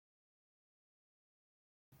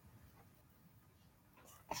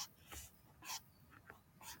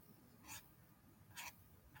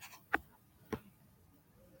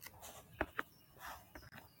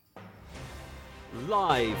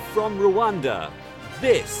Live from Rwanda,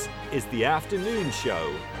 this is the Afternoon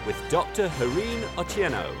Show with Dr. Hareen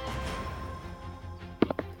Otieno.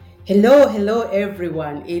 Hello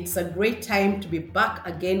everyone. It's a great time to be back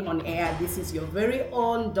again on air. This is your very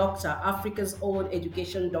own doctor, Africa's own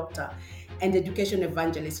education doctor and education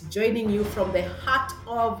evangelist, joining you from the heart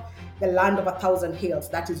of the land of 1,000 hills.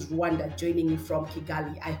 That is Rwanda, joining you from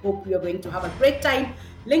Kigali. I hope we are going to have a great time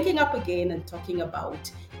linking up again and talking about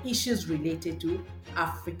issues related to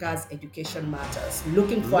Africa's education matters.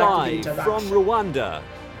 Looking forward to the Live interaction. from Rwanda,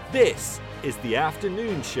 this is the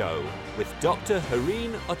Afternoon Show with Dr.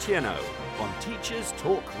 Hareen Otieno on Teachers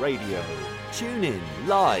Talk Radio. Tune in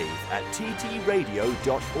live at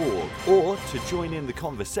ttradio.org, or to join in the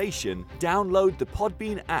conversation, download the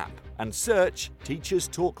Podbean app and search Teachers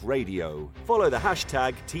Talk Radio. Follow the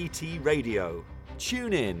hashtag TTRadio.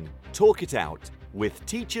 Tune in, talk it out with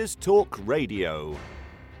Teachers Talk Radio.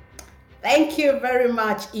 Thank you very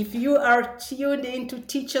much. If you are tuned in to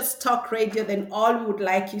Teachers Talk Radio, then all we would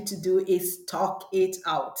like you to do is talk it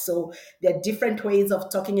out. So there are different ways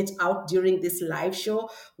of talking it out during this live show.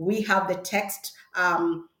 We have the text,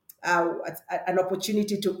 an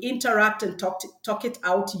opportunity to interact and talk it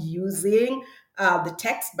out using the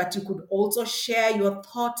text, but you could also share your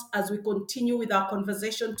thoughts as we continue with our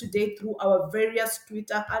conversation today through our various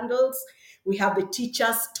Twitter handles. We have the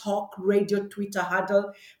Teachers Talk Radio Twitter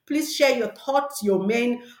handle. Please share your thoughts, your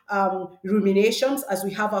main ruminations as we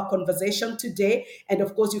have our conversation today. And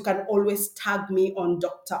of course, you can always tag me on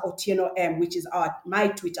Dr. Otieno M, which is my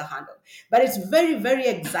Twitter handle. But it's very, very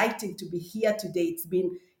exciting to be here today. It's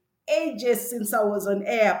been ages since I was on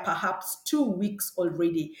air, perhaps 2 weeks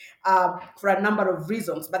already, for a number of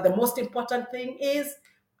reasons. But the most important thing is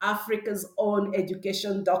Africa's own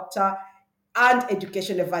education doctor and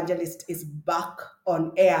education evangelist is back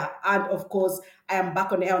on air. And of course, I am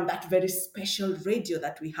back on air on that very special radio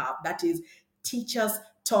that we have. That is Teachers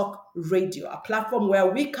Talk Radio, a platform where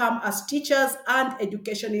we come as teachers and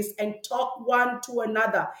educationists and talk one to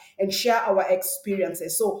another and share our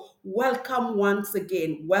experiences. So welcome once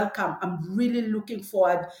again. Welcome. I'm really looking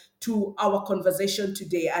forward to our conversation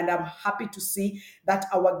today, and I'm happy to see that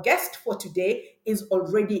our guest for today is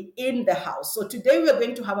already in the house. So today we're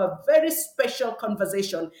going to have a very special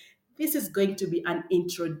conversation. This is going to be an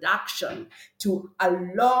introduction to a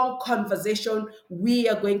long conversation we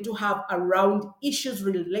are going to have around issues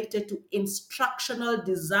related to instructional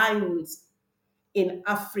designs in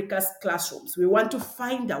Africa's classrooms. We want to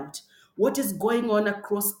find out what is going on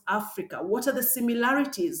across Africa. What are the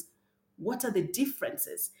similarities? What are the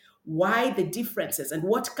differences? Why the differences? And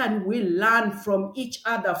what can we learn from each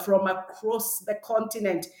other from across the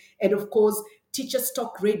continent? And of course, Teachers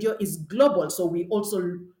Talk Radio is global, so we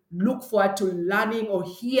also look forward to learning or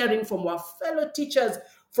hearing from our fellow teachers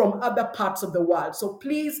from other parts of the world. So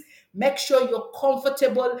please make sure you're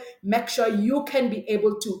comfortable, make sure you can be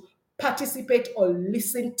able to participate or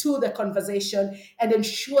listen to the conversation, and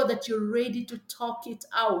ensure that you're ready to talk it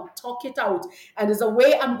out. Talk it out. And as a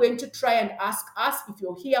way, I'm going to try and ask us, if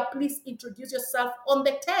you're here, please introduce yourself on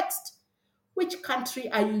the text. Which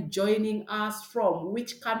country are you joining us from?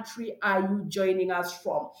 Which country are you joining us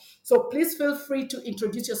from? So please feel free to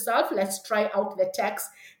introduce yourself. Let's try out the text.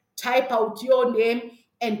 Type out your name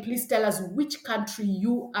and please tell us which country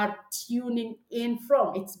you are tuning in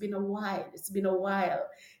from. It's been a while. It's been a while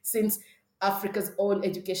since Africa's own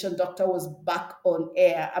education doctor was back on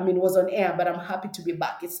air. Was on air, but I'm happy to be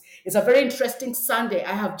back. It's a very interesting Sunday.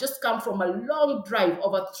 I have just come from a long drive,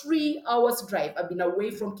 over 3 hours drive. I've been away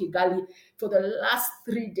from Kigali for the last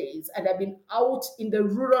 3 days, and I've been out in the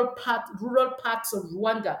rural parts of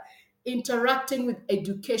Rwanda, interacting with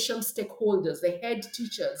education stakeholders, the head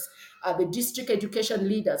teachers, the district education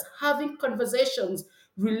leaders, having conversations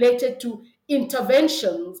related to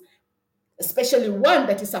interventions, especially one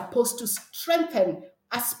that is supposed to strengthen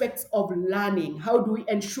aspects of learning. How do we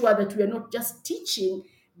ensure that we are not just teaching,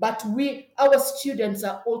 but our students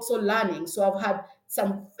are also learning? So I've had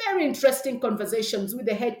some very interesting conversations with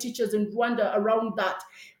the head teachers in Rwanda around that.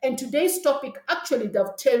 And today's topic actually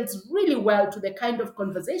dovetails really well to the kind of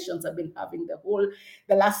conversations I've been having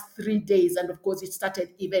the last 3 days. And of course, it started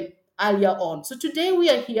even earlier on. So today we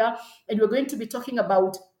are here and we're going to be talking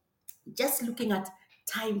about just looking at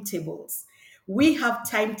timetables. We have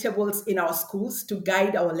timetables in our schools to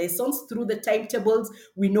guide our lessons. Through the timetables,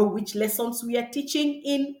 we know which lessons we are teaching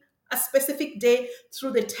in a specific day.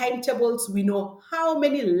 Through the timetables, we know how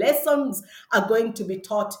many lessons are going to be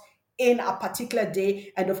taught in a particular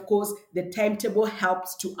day. And of course, the timetable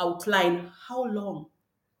helps to outline how long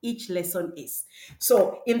each lesson is.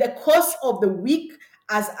 So in the course of the week,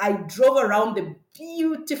 as I drove around the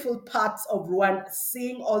beautiful parts of Rwanda,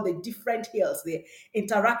 seeing all the different hills, the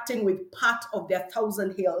interacting with part of their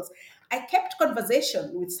thousand hills. I kept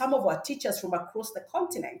conversation with some of our teachers from across the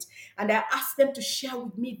continent, and I asked them to share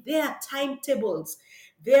with me their timetables.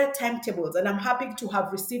 And I'm happy to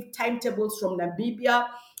have received timetables from Namibia.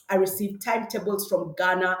 I received timetables from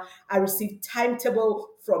Ghana. I received timetable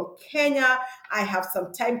from Kenya. I have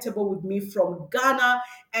some timetable with me from Ghana.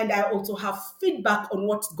 And I also have feedback on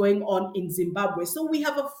what's going on in Zimbabwe. So we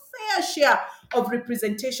have a fair share of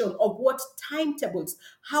representation of what timetables,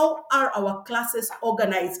 how are our classes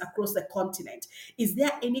organized across the continent? Is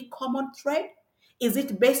there any common thread? Is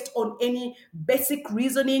it based on any basic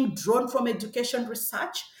reasoning drawn from education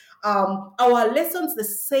research? Our lessons the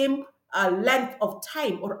same length of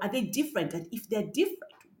time, or are they different? And if they're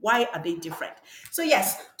different, why are they different? So,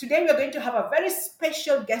 yes, today we are going to have a very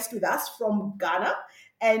special guest with us from Ghana.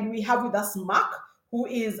 And we have with us Mark, who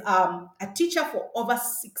is a teacher for over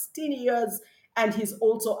 16 years, and he's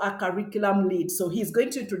also a curriculum lead. So he's going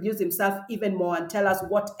to introduce himself even more and tell us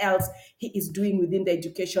what else he is doing within the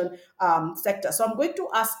education sector. So I'm going to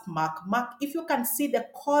ask Mark. Mark, if you can see the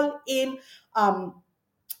call in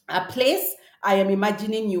place, I am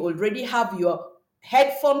imagining you already have your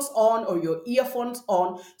headphones on or your earphones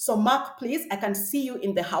on. So, Mark, please, I can see you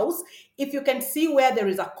in the house. If you can see where there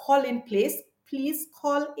is a call in place, please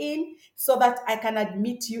call in so that I can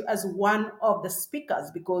admit you as one of the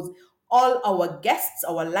speakers, because all our guests,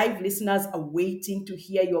 our live listeners are waiting to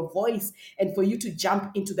hear your voice and for you to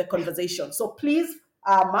jump into the conversation. So please,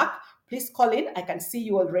 Mark, please call in. I can see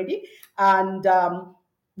you already. And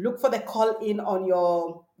look for the call in on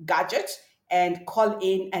your gadget and call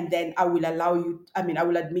in, and then I will I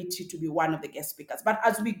will admit you to be one of the guest speakers. But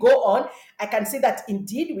as we go on, I can see that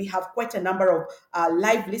indeed we have quite a number of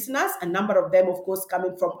live listeners, a number of them, of course,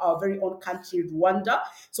 coming from our very own country, Rwanda.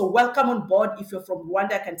 So welcome on board. If you're from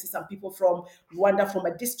Rwanda, I can see some people from Rwanda from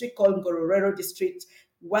a district called Ngororero district.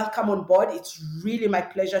 Welcome on board. It's really my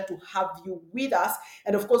pleasure to have you with us.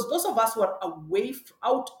 And of course, those of us who are away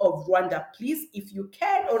out of Rwanda, please, if you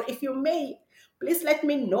can or if you may, please let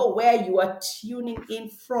me know where you are tuning in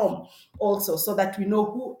from also, so that we know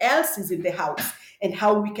who else is in the house and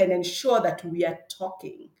how we can ensure that we are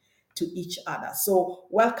talking to each other. So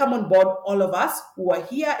welcome on board, all of us who are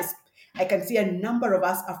here. I can see a number of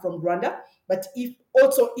us are from Rwanda, but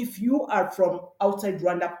if you are from outside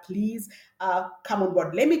Rwanda, please come on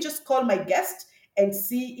board. Let me just call my guest and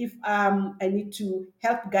see if I need to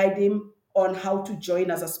help guide him on how to join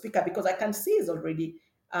as a speaker, because I can see he's already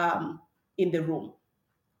in the room.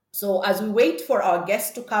 So as we wait for our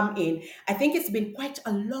guests to come in, I think it's been quite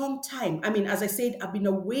a long time. I mean, as I said, I've been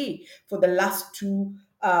away for the last 2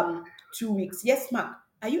 weeks. Yes, Mark,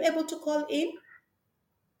 are you able to call in?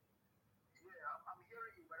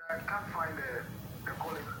 I can't find the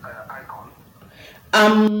calling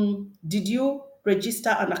icon. Did you register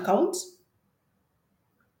an account?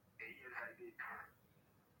 Yes, I did.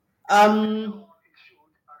 Um, It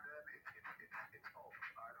showed, and then it's off.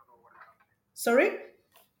 I don't know what happened. Sorry.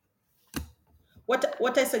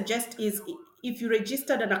 What I suggest is, if you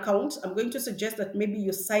registered an account, I'm going to suggest that maybe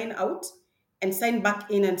you sign out and sign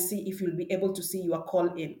back in and see if you'll be able to see your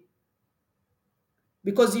call in.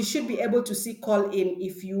 Because you should be able to see call in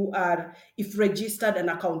if registered an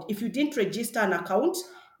account. If you didn't register an account,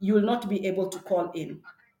 you will not be able to call in. I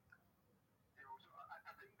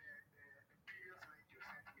think the previous link you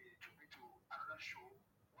sent me took me to another show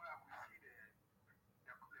where I could see the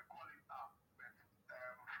calling app. But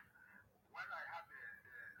when I had the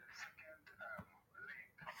second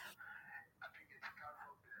link, I think it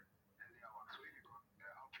cancelled the earlier one. So if you could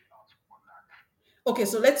help me out on that. Okay,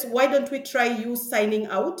 so why don't we try you signing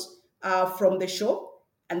out from the show,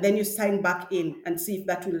 and then you sign back in and see if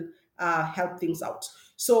that will help things out.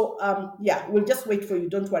 So yeah, we'll just wait for you.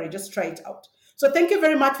 Don't worry, just try it out. So thank you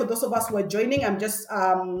very much for those of us who are joining. I'm just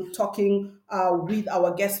talking with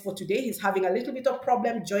our guest for today. He's having a little bit of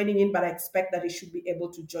problem joining in, but I expect that he should be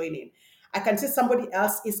able to join in. I can see somebody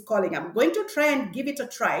else is calling. I'm going to try and give it a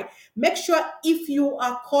try. Make sure if you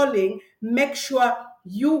are calling, make sure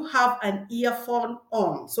you have an earphone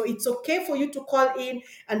on. So it's okay for you to call in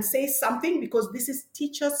and say something, because this is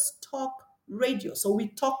Teachers Talk Radio. So we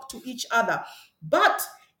talk to each other. But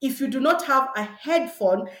if you do not have a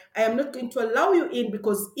headphone, I am not going to allow you in,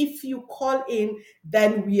 because if you call in,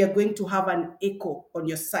 then we are going to have an echo on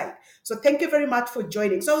your side. So thank you very much for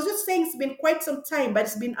joining. So I was just saying, it's been quite some time, but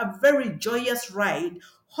it's been a very joyous ride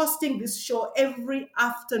hosting this show every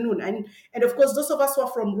afternoon. And of course, those of us who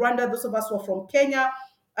are from Rwanda, those of us who are from Kenya,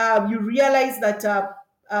 you realize that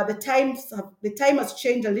the time has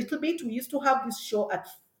changed a little bit. We used to have this show at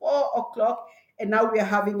 4 o'clock, and now we are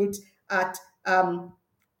having it at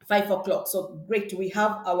 5 o'clock. So great, we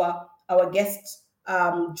have our guests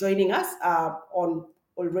joining us on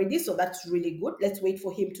already. So that's really good. Let's wait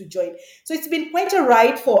for him to join. So it's been quite a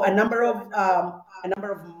ride for a number of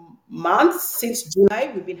months. Since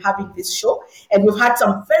July, we've been having this show, and we've had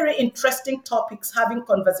some very interesting topics, having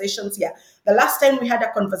conversations here. The last time we had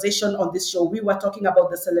a conversation on this show, we were talking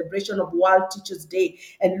about the celebration of World Teachers Day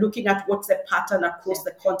and looking at what's the pattern across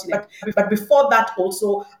the continent. But before that,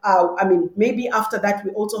 also, maybe after that,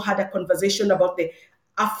 we also had a conversation about the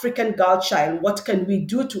African girl child. What can we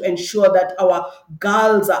do to ensure that our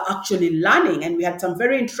girls are actually learning? And we had some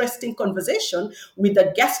very interesting conversation with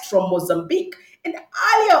a guest from Mozambique. And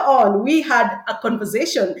earlier on, we had a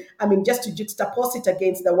conversation, just to juxtapose it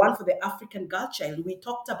against the one for the African girl child, we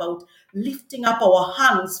talked about lifting up our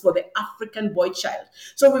hands for the African boy child.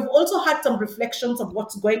 So we've also had some reflections of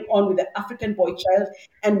what's going on with the African boy child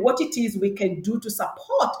and what it is we can do to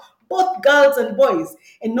support both girls and boys.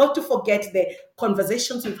 And not to forget the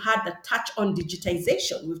conversations we've had that touch on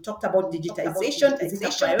digitization. We've talked about digitization. Is it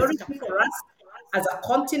a priority for us as a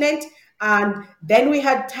continent? And then we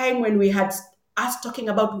had time when we had us talking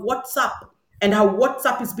about WhatsApp and how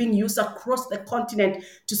WhatsApp is being used across the continent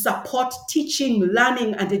to support teaching,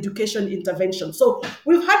 learning, and education intervention. So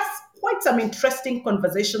we've had quite some interesting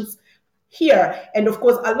conversations here. And of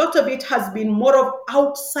course, a lot of it has been more of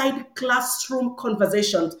outside classroom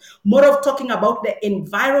conversations, more of talking about the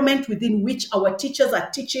environment within which our teachers are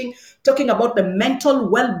teaching, talking about the mental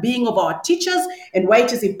well-being of our teachers and why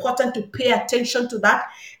it is important to pay attention to that.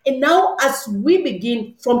 And now, as we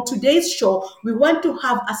begin from today's show, we want to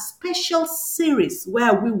have a special series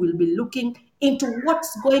where we will be looking into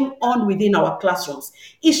what's going on within our classrooms,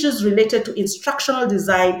 issues related to instructional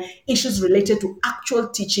design, issues related to actual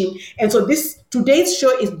teaching. And so today's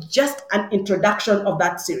show is just an introduction of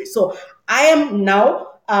that series. So I am now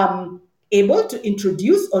able to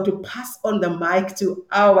introduce or to pass on the mic to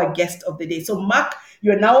our guest of the day. So Mark,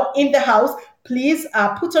 you're now in the house. Please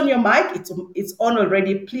put on your mic. It's on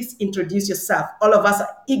already. Please introduce yourself. All of us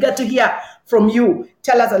are eager to hear from you.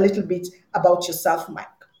 Tell us a little bit about yourself, Mike.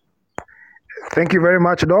 Thank you very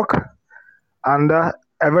much, Doc. And a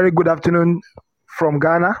very good afternoon from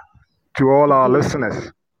Ghana to all our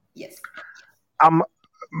listeners. Yes. I'm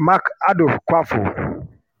Mark Ado Kwafu,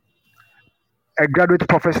 a graduate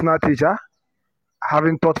professional teacher,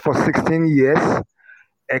 having taught for 16 years,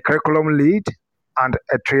 a curriculum lead, and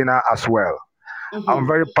a trainer as well. I'm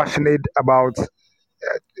very passionate about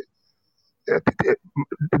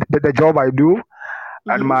the job I do,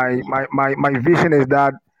 and my vision is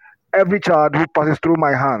that every child who passes through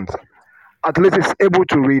my hands at least is able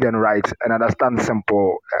to read and write and understand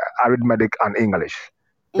simple arithmetic and English.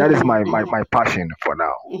 That is my passion for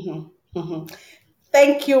now.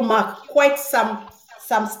 Thank you, Mark. Quite some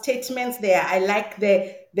statements there. I like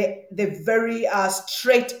the very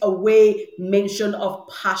straight away mention of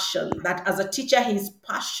passion, that as a teacher, he's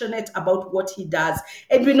passionate about what he does.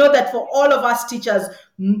 And we know that for all of us teachers,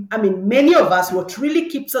 many of us, what really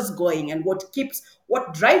keeps us going and what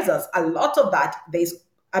drives us, a lot of that,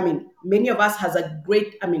 many of us have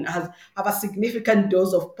a significant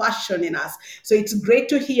dose of passion in us. So it's great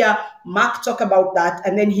to hear Mark talk about that.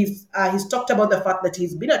 And then he's talked about the fact that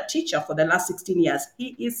he's been a teacher for the last 16 years.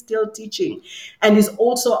 He is still teaching and is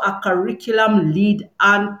also a curriculum lead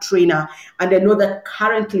and trainer. And I know that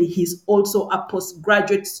currently he's also a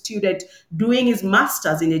postgraduate student doing his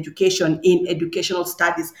master's in education in educational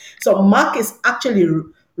studies. So Mark is actually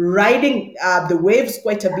riding the waves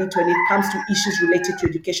quite a bit when it comes to issues related to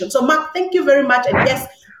education. So Mark, thank you very much. And yes,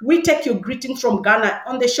 we take your greetings from Ghana.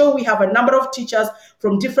 On the show, we have a number of teachers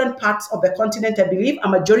from different parts of the continent, I believe, a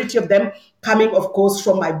majority of them coming, of course,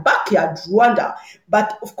 from my backyard, Rwanda.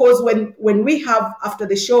 But of course, when we have, after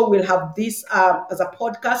the show, we'll have this as a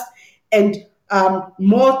podcast, and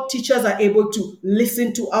more teachers are able to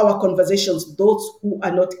listen to our conversations, those who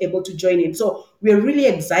are not able to join in. So we're really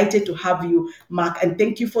excited to have you, Mark, and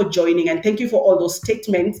thank you for joining, and thank you for all those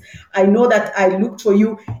statements. I know that I looked for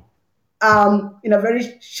you in a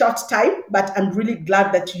very short time, but I'm really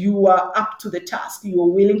glad that you are up to the task. You are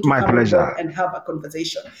willing to come on board and have a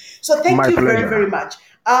conversation. So thank you very, very much.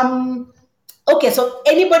 Okay, so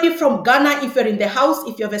anybody from Ghana, if you're in the house,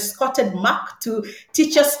 if you have escorted Mark to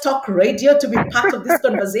Teachers Talk Radio to be part of this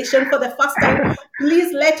conversation for the first time,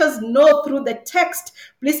 please let us know through the text.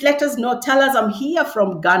 Please let us know. Tell us I'm here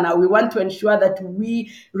from Ghana. We want to ensure that we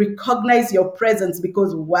recognize your presence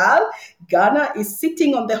because, well, Ghana is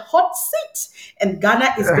sitting on the hot seat and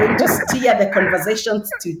Ghana is going to steer the conversations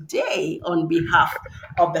today on behalf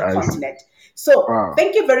of the continent. So Wow.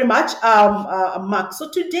 thank you very much, Mark. So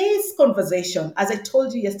today's conversation, as I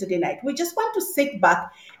told you yesterday night, we just want to sit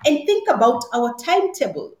back and think about our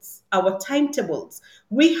timetables. Our timetables.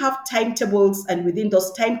 We have timetables, and within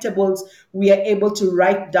those timetables, we are able to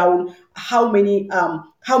write down how many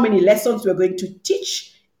lessons we're going to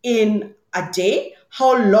teach in a day,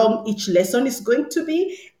 how long each lesson is going to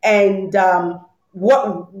be, and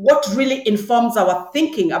what really informs our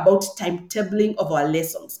thinking about timetabling of our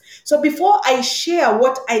lessons. So before I share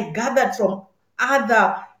what I gathered from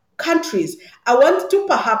other countries, I want to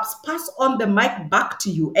perhaps pass on the mic back to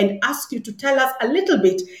you and ask you to tell us a little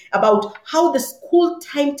bit about how the school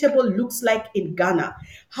timetable looks like in Ghana.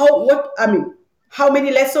 How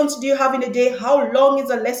many lessons do you have in a day? How long is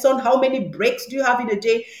a lesson? How many breaks do you have in a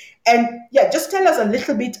day? And yeah, just tell us a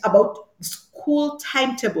little bit about school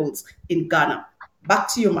timetables in Ghana.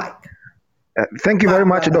 Back to you, Mike. Thank you very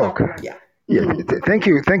much, Doc. Yeah. Yeah, thank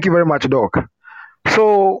you very much, Doc.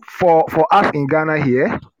 So for us in Ghana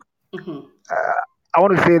here, I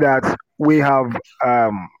want to say that we have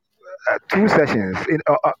two sessions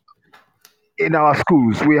in our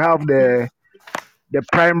schools. We have the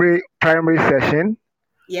primary session,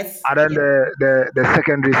 Yes. and then the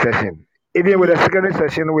secondary session. Even with the secondary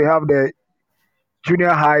session, we have the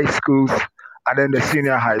junior high schools and then the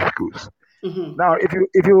senior high schools. Now, if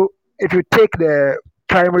you take the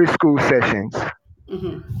primary school sessions,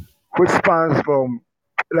 which spans from,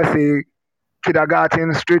 let's say,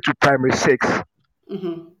 kindergarten straight to primary 6,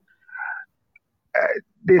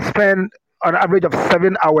 they spend an average of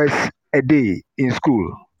 7 hours a day in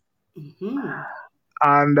school.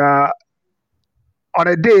 And on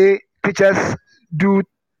a day, teachers do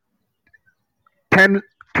 10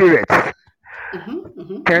 periods,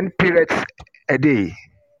 10 periods a day.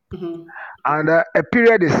 And a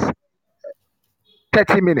period is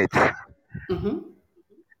 30 minutes.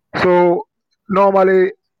 So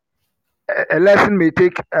normally a lesson may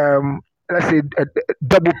take, let's say, a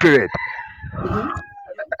double period,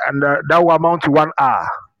 and that will amount to 1 hour.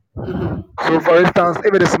 So, for instance,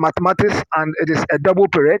 if it is mathematics and it is a double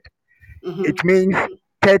period, it means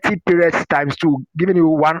 30 periods times 2, giving you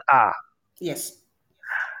 1 hour. Yes.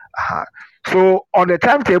 So, on the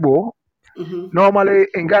timetable, normally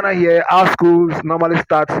in Ghana here, our schools normally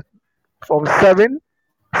start from 7.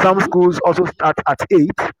 Some schools also start at 8,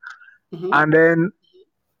 and then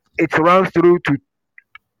it runs through to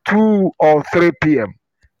 2 or 3 p.m.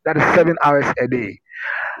 That is 7 hours a day.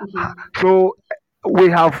 So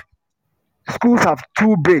schools have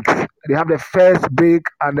 2 breaks. They have the first break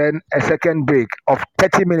and then a second break of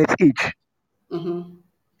 30 minutes each.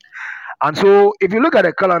 And so if you look at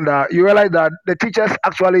the calendar, you realize that the teachers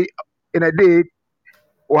actually in a day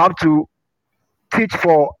will have to teach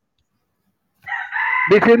for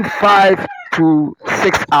between 5 to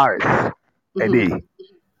 6 hours a day.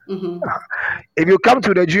 If you come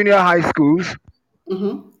to the junior high schools,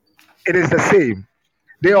 it is the same.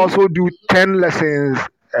 They also do 10 lessons,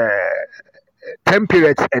 10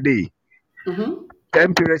 periods a day.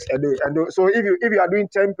 10 periods a day. And so if you are doing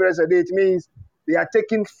 10 periods a day, it means they are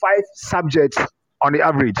taking 5 subjects on the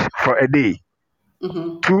average for a day.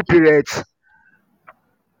 2 periods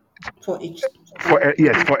for each. For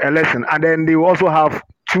a lesson. And then they will also have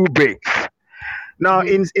 2 breaks. Now,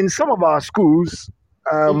 in some of our schools,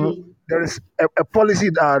 there is a policy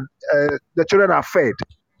that the children are fed,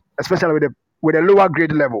 especially with the lower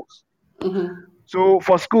grade levels. So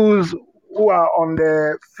for schools who are on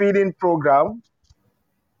the feeding program,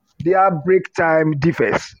 their break time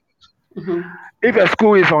differs. If a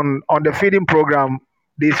school is on the feeding program,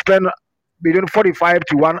 they spend between 45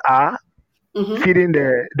 to 1 hour feeding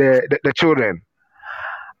the children.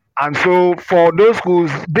 And so for those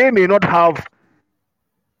schools, they may not have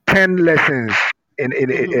 10 lessons in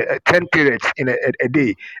 10 periods in a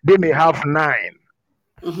day. They may have 9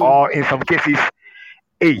 or in some cases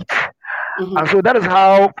 8. And so that is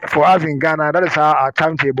how, for us in Ghana, that is how our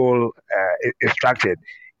timetable is structured.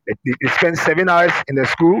 They spend 7 hours in the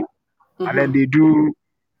school, and then they do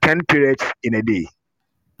 10 periods in a day.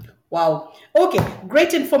 Wow. Okay,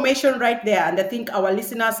 great information right there. And I think our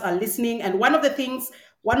listeners are listening. And one of the things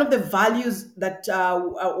one of the values that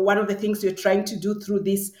one of the things we're trying to do through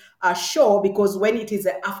this show, because when it is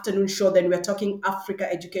an afternoon show, then we're talking Africa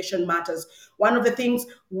Education Matters. One of the things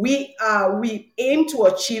we aim to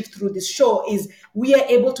achieve through this show is we are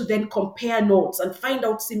able to then compare notes and find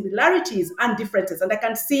out similarities and differences. And I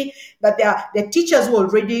can see that there are teachers who are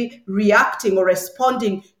already reacting or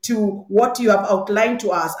responding to what you have outlined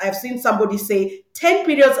to us. I've seen somebody say 10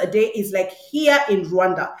 periods a day is like here in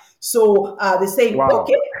Rwanda. So they say, Wow.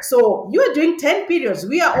 okay, so you are doing 10 periods.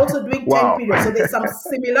 We are also doing 10 Wow. periods. So there's some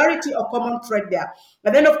similarity or common thread there.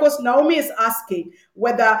 And then, of course, Naomi is asking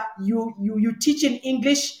whether you teach in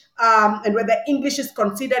English and whether English is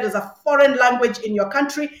considered as a foreign language in your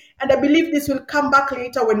country. And I believe this will come back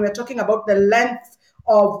later when we're talking about the length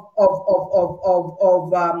of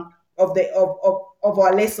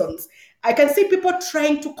our lessons. I can see people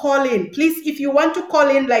trying to call in. Please, if you want to call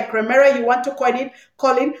in, like Remera, you want to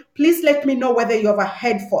call in, please let me know whether you have a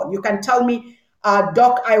headphone. You can tell me,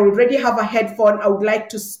 Doc, I already have a headphone. I would like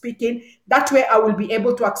to speak in. That way I will be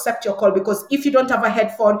able to accept your call, because if you don't have a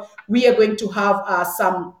headphone, we are going to have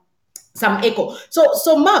some echo.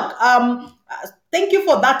 So Mark, thank you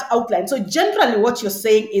for that outline. So generally what you're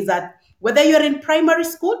saying is that whether you're in primary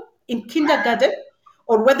school, in kindergarten,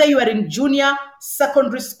 or whether you are in junior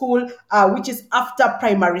secondary school, which is after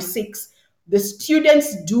primary 6, the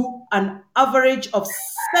students do an average of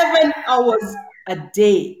 7 hours a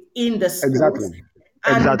day in the schools. Exactly.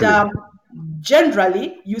 And Exactly.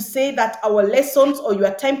 generally, you say that our lessons or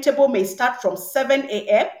your timetable may start from 7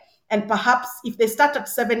 a.m. And perhaps if they start at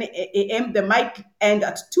 7 a.m., they might end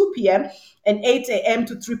at 2 p.m. and 8 a.m.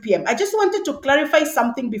 to 3 p.m. I just wanted to clarify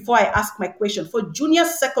something before I ask my question. For junior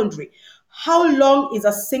secondary, how long is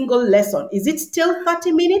a single lesson? Is it still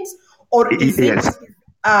 30 minutes or is it Yes.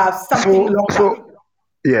 something So longer?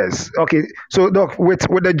 yes. Okay. So Doc, with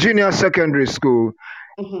the junior secondary school,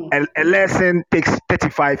 Mhm. a lesson takes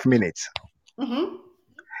 35 minutes. Mhm.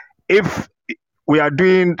 If we are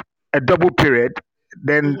doing a double period,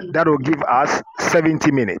 then Mhm. that will give us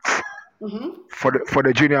 70 minutes Mhm. for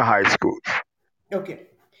the junior high school. Okay.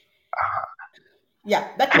 Yeah,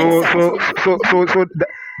 that makes So sense.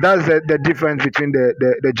 that's the difference between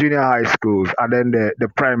the junior high schools and then the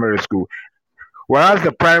primary school. Whereas the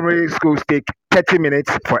Okay. primary schools take 30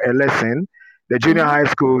 minutes for a lesson, the junior Mhm. high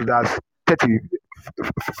schools does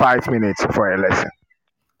 35 minutes for a lesson.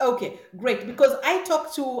 Okay, great. Because I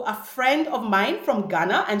talked to a friend of mine from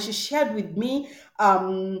Ghana, and she shared with me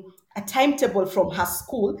a timetable from her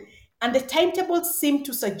school. And the timetable seemed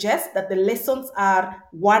to suggest that the lessons are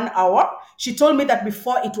 1 hour. She told me that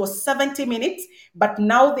before it was 70 minutes, but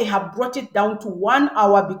now they have brought it down to 1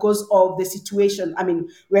 hour because of the situation. I mean,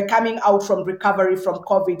 we're coming out from recovery from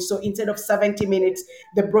COVID. So instead of 70 minutes,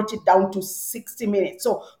 they brought it down to 60 minutes.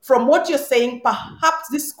 So from what you're saying, perhaps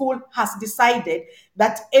this school has decided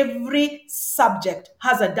that every subject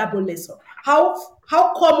has a double lesson.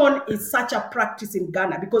 How common is such a practice in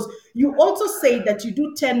Ghana? Because you also say that you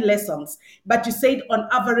do 10 lessons, but you said on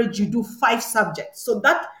average you do 5 subjects. So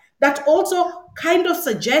that also kind of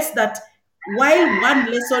suggests that while one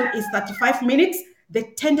lesson is 35 minutes, the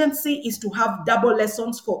tendency is to have double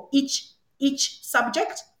lessons for each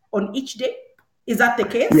subject on each day. Is that the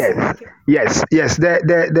case? Yes.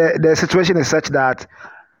 The situation is such that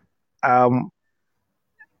um,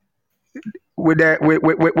 with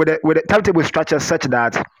the timetable structure such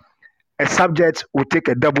that a subject will take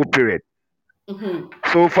a double period. Mm-hmm.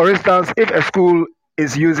 So, for instance, if a school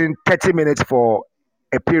is using 30 minutes for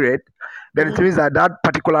a period, then it Mm-hmm. means that that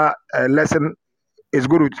particular lesson is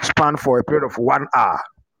going to span for a period of 1 hour.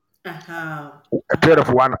 Uh-huh. A period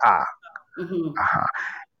Uh-huh. of 1 hour. Mm-hmm.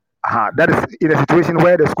 That is in a situation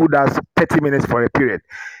where the school does 30 minutes for a period.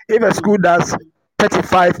 If a school Mm-hmm. does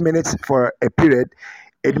 35 minutes for a period,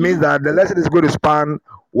 it means Mm-hmm. that the lesson is going to span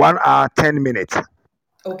 1 hour, 10 minutes.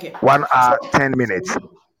 Okay. 1 hour, So, 10 minutes. mhm.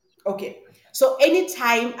 Okay. So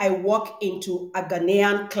anytime I walk into a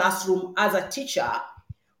Ghanaian classroom as a teacher,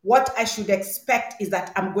 what I should expect is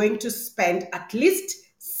that I'm going to spend at least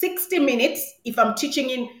 60 minutes if I'm teaching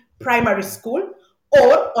in primary school,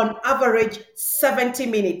 or on average 70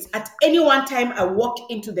 minutes. At any one time I walk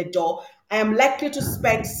into the door, I am likely to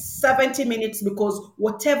spend 70 minutes because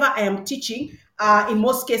whatever I am teaching, in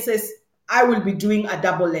most cases, I will be doing a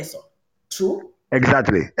double lesson. True?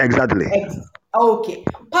 Exactly. Okay,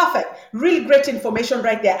 perfect. Really great information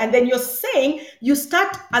right there. And then you're saying you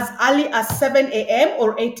start as early as 7 a.m.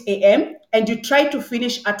 or 8 a.m. and you try to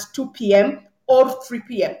finish at 2 p.m. or 3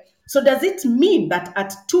 p.m. So does it mean that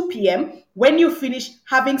at 2 p.m., when you finish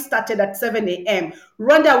having started at 7 a.m.,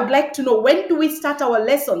 Rhonda, I would like to know, when do we start our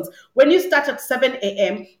lessons? When you start at 7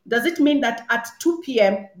 a.m., does it mean that at 2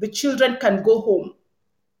 p.m., the children can go home?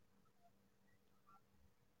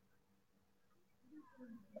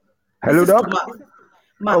 Hello, This is to Doc.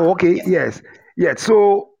 Mark. Oh, okay. Yes. Yes.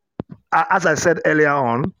 So, as I said earlier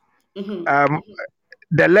on, um,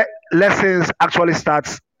 the lessons actually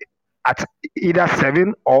starts at either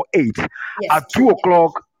 7 or 8. Yes, At 2 p.m.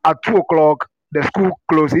 at 2 o'clock, the school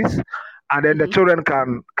closes, and then the children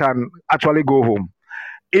can actually go home.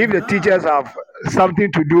 If the Ah, teachers have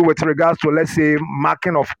something to do with regards to, let's say,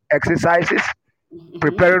 marking of exercises,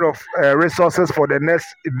 preparing of resources for the next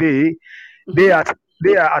day, they are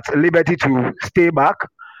they are at liberty to stay back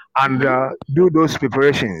and do those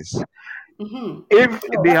preparations. If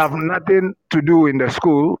oh, they that's have nothing to do in the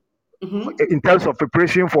school in terms of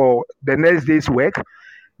preparation for the next day's work,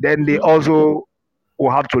 then they also will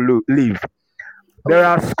have to leave. There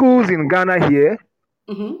are okay. schools in Ghana here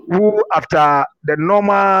who, after the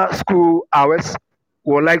normal school hours,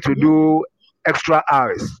 would like to do extra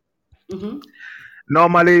hours.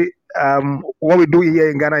 Normally, what we do here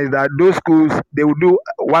in Ghana is that those schools, they will do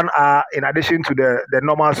 1 hour in addition to the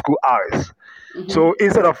normal school hours. So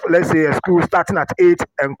instead of, let's say, a school starting at 8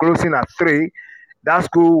 and closing at 3, that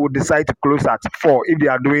school would decide to close at 4 if they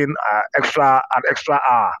are doing an extra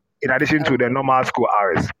hour in addition to the Okay. normal school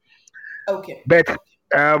hours. Okay. But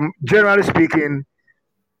generally speaking,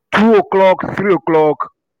 2 o'clock, 3 o'clock,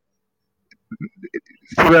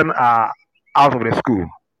 students are out of the school.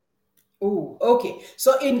 Oh, okay.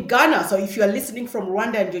 So in Ghana, so if you are listening from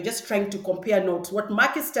Rwanda and you're just trying to compare notes, what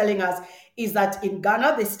Mark is telling us is that in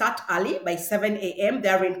Ghana they start early by 7 a.m.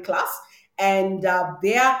 They're in class, and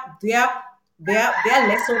their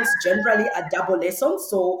lessons generally are double lessons.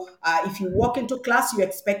 So if you walk into class, you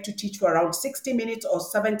expect to teach for around 60 minutes or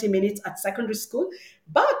 70 minutes at secondary school,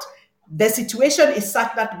 but the situation is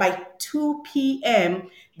such that by 2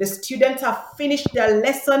 p.m., the students have finished their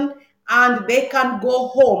lesson and they can go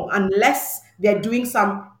home unless they're doing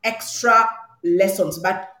some extra lessons.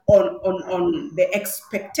 But on the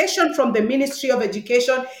expectation from the Ministry of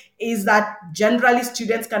Education is that generally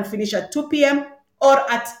students can finish at 2 p.m. or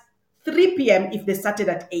at 3 p.m. if they started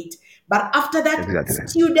at 8. But after that, Exactly.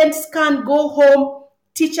 students can go home.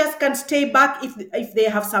 Teachers can stay back if they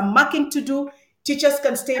have some marking to do. Teachers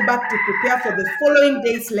can stay back to prepare for the following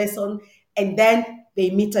day's lesson, and then they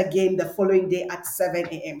meet again the following day at 7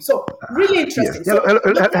 a.m. So really Yes. interesting. Hello, So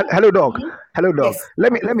hello, looking, hello, dog. Hello, dog. yes,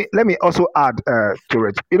 Let me also add to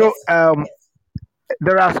it. yes, yes.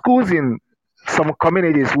 There are schools in some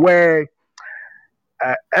communities where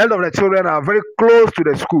all of the children are very close to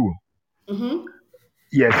the school.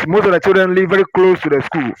 Yes, most of the children live very close to the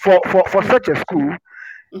school. For such a school,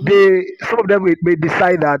 they some of them may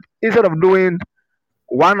decide that instead of doing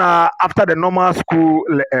 1 hour after the normal school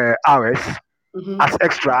hours as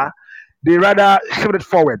extra, they rather shift it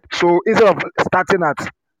forward. So instead of starting at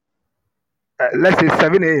let's say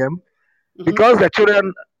 7 a.m., because the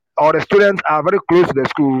children or the students are very close to the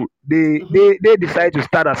school, they decide to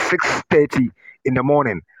start at 6:30 in the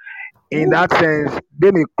morning. In that Ooh, sense,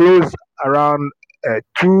 they may close around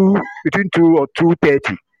two between 2 or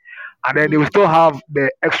 2:30, and then they will still have the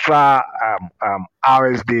extra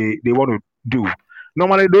hours they want to do.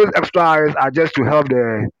 Normally, those extra hours are just to help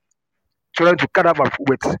the children to cut up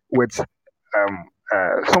with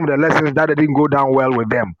some of the lessons that didn't go down well with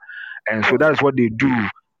them, and so okay, that's what they do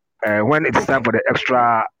when it's time okay. for the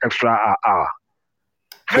extra hour.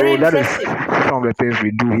 Very So that is interesting. some of the things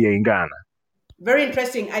we do here in Ghana. Very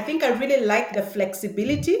interesting. I think I really like the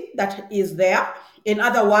flexibility that is there. In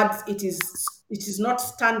other words, it is not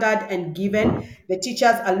standard and given. The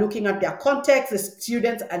teachers are looking at their context. The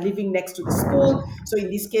students are living next to the school. So in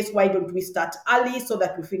this case, why don't we start early so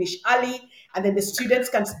that we finish early, and then the students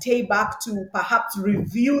can stay back to perhaps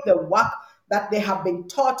review the work that they have been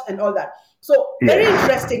taught and all that. So very Yes.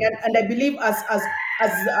 interesting, and I believe as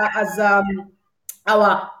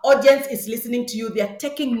our audience is listening to you, they're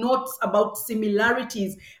taking notes about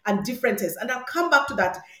similarities and differences, and I'll come back to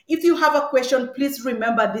that. If you have a question, please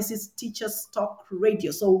remember this is Teachers Talk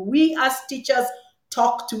Radio, so we as teachers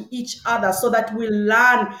talk to each other so that we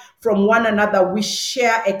learn from one another, we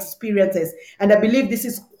share experiences, and I believe this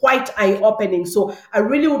is quite eye-opening. So I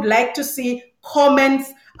really would like to see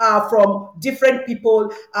comments from different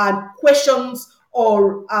people and questions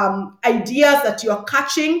or ideas that you're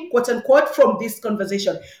catching, quote unquote, from this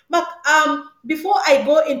conversation. Mark, before I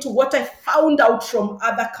go into what I found out from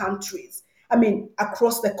other countries, I mean,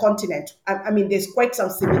 across the continent, I mean, there's quite some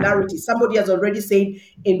similarities. Somebody has already said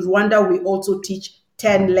in Rwanda, we also teach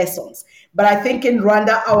 10 lessons. But I think in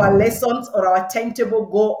Rwanda, our lessons or our timetable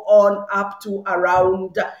go on up to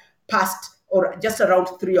around past or just around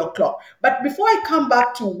 3 o'clock. But before I come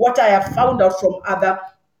back to what I have found out from other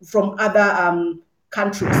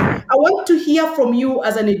countries, I want to hear from you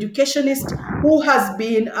as an educationist who has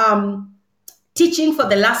been teaching for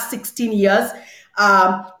the last 16 years,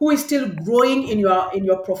 who is still growing in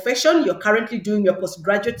your profession. You're currently doing your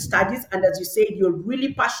postgraduate studies, and as you said, you're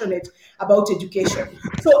really passionate about education.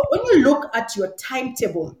 So when you look at your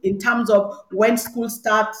timetable in terms of when school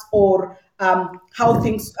starts or how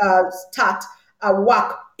things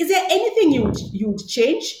work, is there anything you'd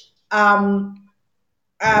change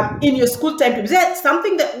in your school timetable? Is there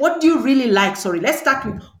something that, what do you really like? Sorry, let's start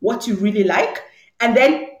with what you really like, and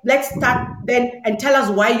then let's start then and tell us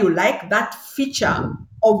why you like that feature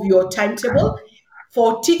of your timetable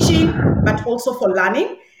for teaching, but also for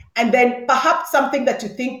learning. And then perhaps something that you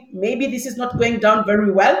think maybe this is not going down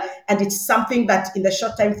very well, and it's something that in the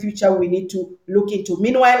short time future we need to look into.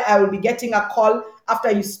 Meanwhile, I will be getting a call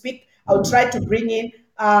after you speak. I'll try to bring in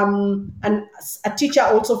and a teacher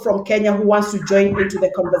also from Kenya who wants to join into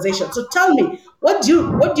the conversation. So tell me, what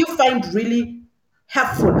do you find really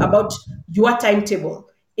helpful about your timetable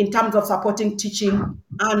in terms of supporting teaching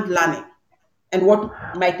and learning, and what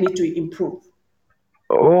might need to improve?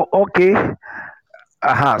 Oh, okay.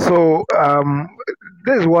 So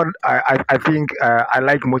this is what I think I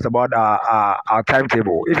like most about our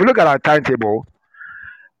timetable. If you look at our timetable,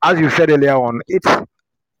 as you said earlier on, it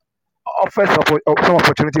offers some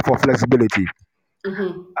opportunity for flexibility.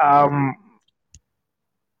 Mm-hmm. Um,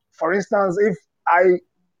 for instance, if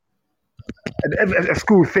a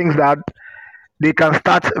school thinks that they can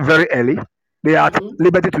start very early, they are at Mm-hmm.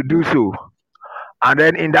 liberty to do so. And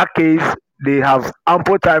then in that case, they have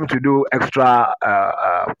ample time to do extra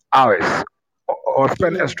hours or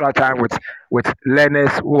spend Mm-hmm. extra time with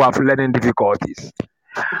learners who have learning difficulties.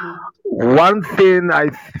 Mm-hmm. One thing I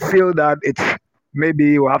feel that it's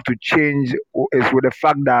maybe will have to change is with the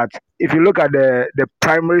fact that if you look at the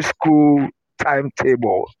primary school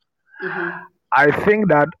timetable, Mm-hmm. I think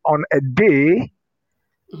that on a day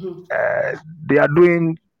Mm-hmm. they are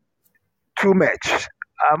doing too much.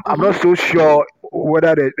 I'm not Mm-hmm. so sure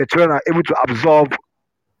whether the children are able to absorb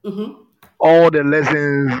Mm-hmm. all the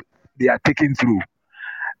lessons they are taking through.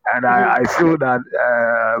 And I Mm-hmm. feel that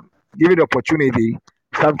given the opportunity,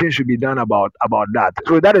 something should be done about that.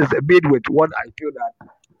 So that is a bit with what I feel that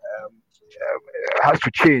has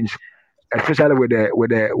to change, especially with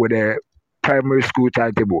the primary school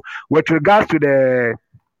timetable. With regards to the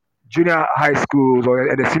junior high schools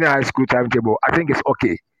or the senior high school timetable, I think it's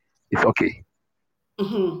okay. It's okay.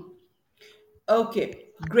 Mm-hmm. Okay,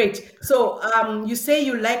 great. So you say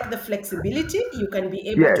you like the flexibility. You can be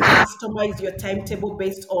able to Yes. customize your timetable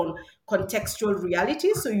based on contextual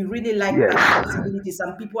reality. So you really like that Yes. flexibility.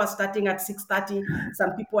 Some people are starting at 6:30.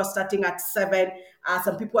 Some people are starting at 7.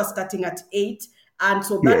 Some people are starting at 8. And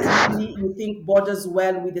so that Yes. really, you think, borders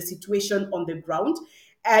well with the situation on the ground.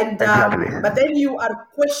 And Exactly. but then you are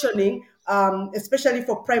questioning, especially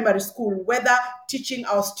for primary school, whether teaching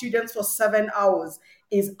our students for 7 hours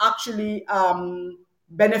is actually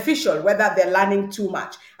beneficial, whether they're learning too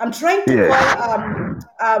much. I'm trying to call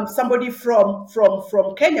Yes. somebody from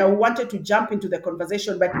Kenya who wanted to jump into the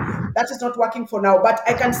conversation, but that is not working for now. But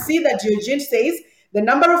I can see that Eugene says the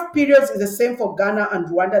number of periods is the same for Ghana and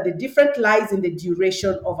Rwanda. The difference lies in the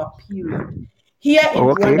duration of a period. Here in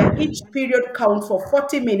Okay. Rwanda, each period counts for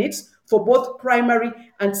 40 minutes for both primary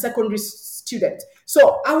and secondary students.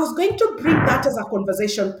 So I was going to bring that as a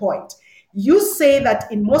conversation point. You say that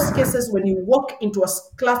in most cases, when you walk into a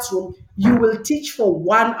classroom, you will teach for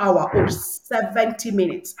 1 hour or 70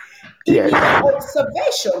 minutes. In Yes. your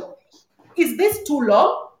observation, is this too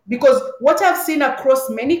long? Because what I've seen across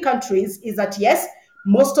many countries is that yes,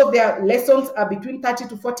 most of their lessons are between 30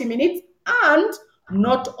 to 40 minutes, and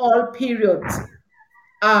not all periods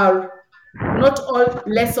are not all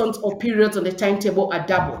lessons or periods on the timetable are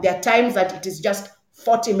double. There are times that it is just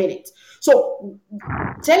 40 minutes. So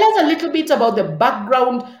tell us a little bit about the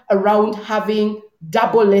background around having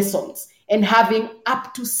double lessons and having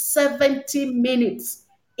up to 70 minutes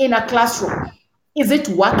in a classroom. Is it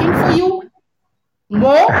working for you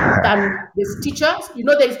more than these teachers? You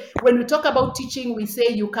know, there's, when we talk about teaching, we say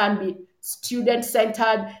you can be student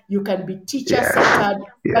centered, you can be teacher Yes. centered,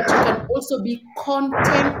 but you Yeah. can also be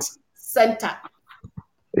content centered.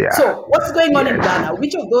 Yeah. So, what's going on in Yes. Ghana?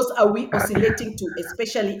 Which of those are we Okay. oscillating to,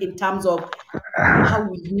 especially in terms of how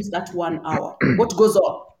we use that 1 hour? What goes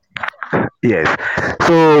on? Yes.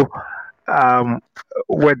 So Um,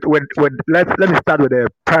 let me start with the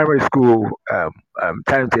primary school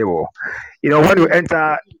timetable. When you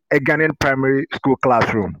enter a Ghanaian primary school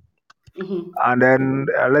classroom, Mm-hmm. and then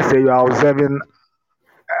let's say you are observing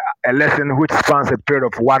a lesson which spans a period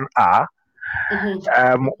of 1 hour,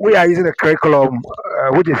 Mm-hmm. we are using a curriculum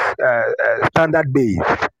which is standard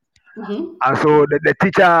based, Mm-hmm. and so the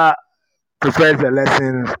teacher prepares the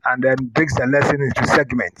lessons and then breaks the lesson into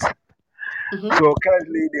segments. Mm-hmm. So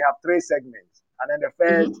currently they have three segments, and then the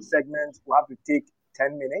first Mm-hmm. segment will have to take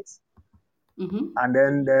 10 minutes, Mm-hmm. and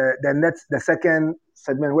then the second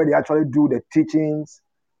segment where they actually do the teachings,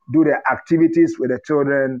 do the activities with the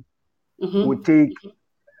children, will Mm-hmm. take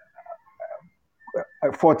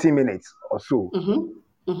 40 minutes or so,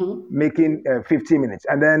 Mm-hmm. Mm-hmm. making 50 minutes,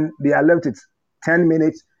 and then they are left with 10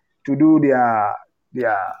 minutes to do their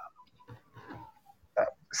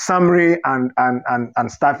summary and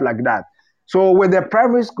stuff like that. So with the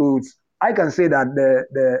primary schools, I can say that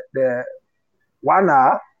the 1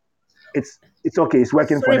 hour, it's okay, it's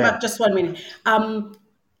working for Sorry, them. Mark, just 1 minute.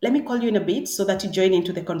 Let me call you in a bit so that you join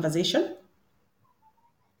into the conversation.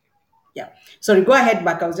 Yeah. Sorry, go ahead,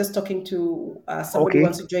 Mark. I was just talking to somebody who Okay,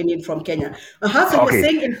 wants to join in from Kenya. So you're okay.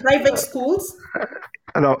 saying in private schools?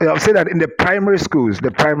 No, I'll say that in the primary schools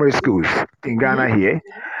in Ghana Mm-hmm. here,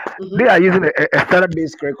 they Mm-hmm. are using a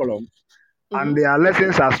standard-based curriculum, and Mm-hmm. their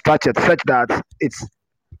lessons are structured such that it's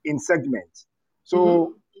in segments. So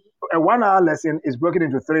Mm-hmm. a 1 hour lesson is broken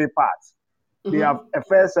into three parts. They have Mm-hmm. a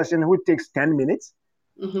first session which takes 10 minutes.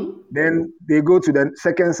 Mm-hmm. Then they go to the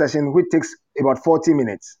second session which takes about 40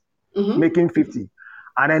 minutes, Mm-hmm. making 50.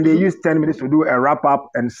 And then they Mm-hmm. use 10 minutes to do a wrap up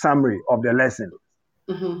and summary of the lesson.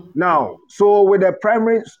 Mm-hmm. Now, so with the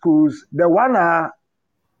primary schools, the 1 hour,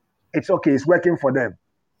 it's okay, it's working for them.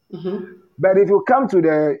 Mm-hmm. But if you come to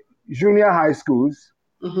the junior high schools,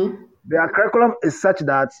 Mm-hmm. their curriculum is such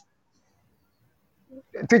that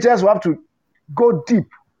teachers will have to go deep.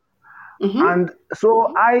 Mm-hmm. And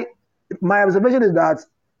so my observation is that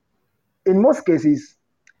in most cases,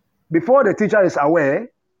 before the teacher is aware,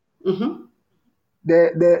 Mm-hmm.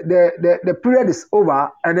 the period is over,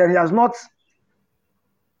 and then he has not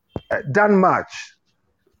done much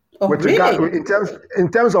Oh, with regard really?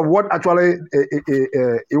 in terms of what actually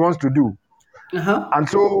he wants to do. Uh-huh. And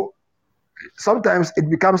so sometimes it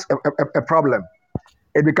becomes a problem.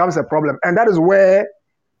 It becomes a problem, and that is where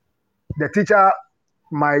the teacher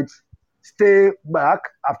might stay back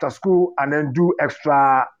after school and then do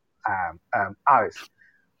extra hours.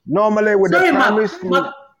 Normally, with the Sorry, primary Mark.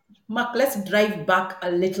 school, Mark, let's drive back a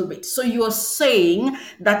little bit. So you're saying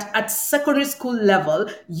that at secondary school level,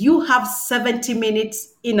 you have 70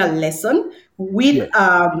 minutes in a lesson with yes,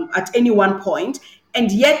 at any one point, and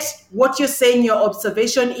yet what you're saying, your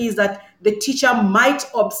observation is that the teacher might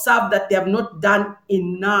observe that they have not done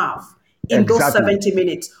enough in those exactly, 70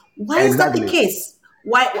 minutes. Why is that the exactly. case?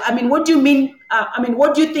 Why? I mean, what do you mean?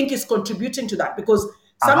 What do you think is contributing to that? Because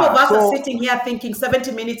some of us are So sitting here thinking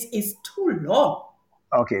 70 minutes is too long.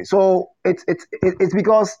 okay, so it's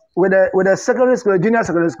because with the secondary school, junior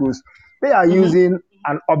secondary schools, they are Mm-hmm. using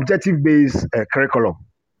an objective based curriculum,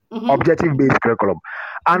 Mm-hmm.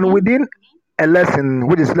 and Mm-hmm. within a lesson,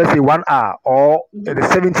 which is let's say 1 hour or the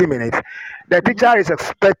Mm-hmm. 70 minutes, the teacher Mm-hmm. is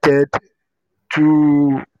expected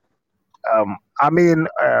to, I mean,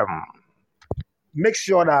 make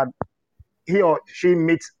sure that he or she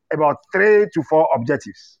meets about 3 to 4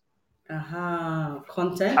 objectives,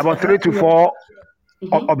 Content. about three to four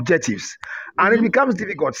Mm-hmm. objectives, and it Mm-hmm. becomes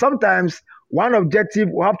difficult. Sometimes one objective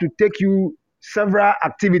will have to take you several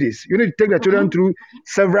activities. You need to take the children Mm-hmm. through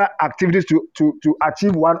several activities to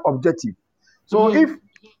achieve one objective. So if Mm-hmm.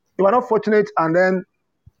 you are not fortunate, and then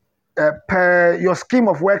per your scheme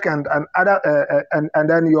of work and other and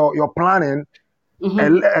then your planning, Mm-hmm.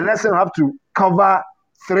 a lesson will have to cover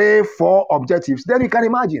 3 4 objectives. Then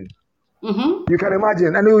Mm-hmm. you can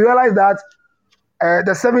imagine, and you realize that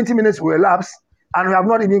the 70 minutes will elapse, and we have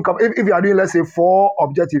not even covered. If you are doing, let's say, 4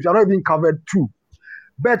 objectives, you have not even covered 2.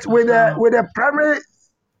 But Uh-huh. with the primary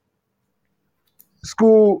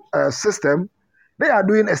school system, they are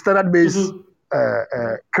doing a standard based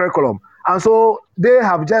Mm-hmm. curriculum, and so they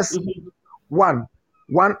have just Mm-hmm. one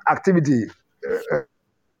one activity,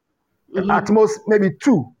 at Mm-hmm. most maybe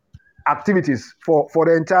 2 activities for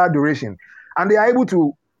the entire duration, and they are able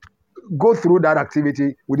to go through that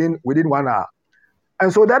activity within 1 hour.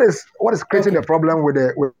 And so that is what is creating the Okay. problem with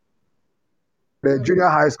the junior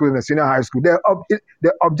high school and the senior high school.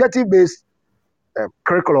 The objective based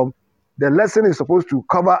curriculum, the lesson is supposed to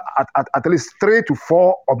cover at least 3 to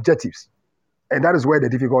 4 objectives. And that is where the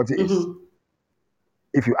difficulty is, Mm-hmm.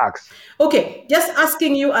 if you ask. Okay. Just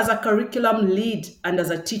asking you as a curriculum lead and as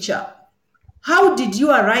a teacher, How did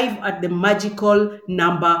you arrive at the magical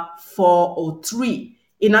number 4 or 3?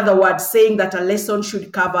 In other words, saying that a lesson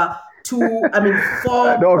should cover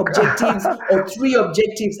four Doc, objectives or 3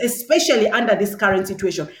 objectives, especially under this current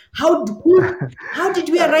situation. How did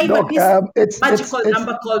we arrive at Doc, this it's magical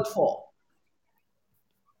number called 4?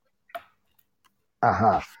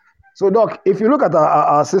 uh-huh. So, Doc, if you look at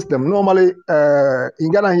our system, normally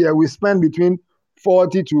in Ghana here, we spend between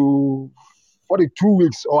 40 to 42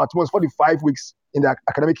 weeks or at most 45 weeks in the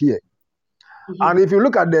academic year. And if you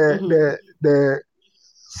look at the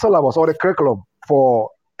syllabus or the curriculum for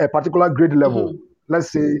a particular grade level,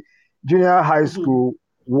 let's say junior high school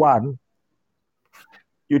 1,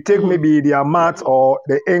 you take maybe their math or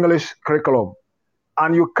the English curriculum,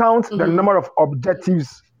 and you count the number of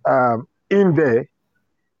objectives in there.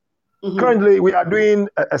 Currently, we are doing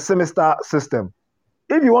a semester system.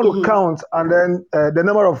 If you want to count and then the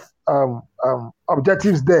number of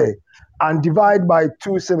objectives there and divide by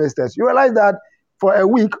 2 semesters, you realize that for a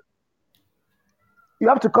week, you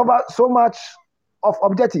have to cover so much of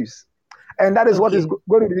objectives. And that is what is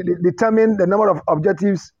going to determine the number of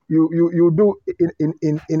objectives you do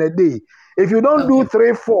in a day. If you don't do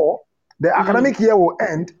 3, 4, the academic year will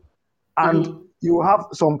end and you will have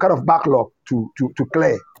some kind of backlog to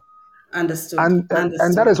clear. Understood. And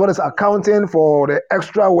that is what is accounting for the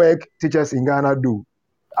extra work teachers in Ghana do.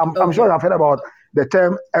 I'm sure I've heard about the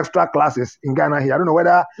term extra classes in Ghana here. I don't know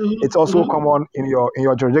whether it's also common in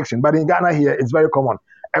your jurisdiction, but in Ghana here, it's very common.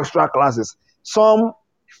 Extra classes. Some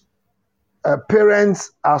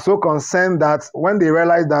parents are so concerned that when they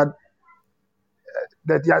realize that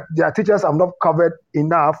their teachers have not covered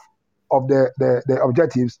enough of the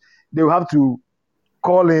objectives, they will have to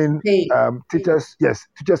call in teachers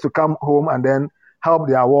to come home and then help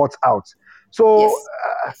their wards out. So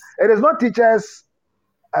it is not teachers,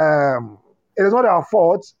 it is not our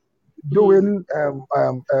fault doing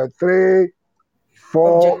 3,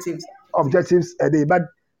 4 objectives a day, but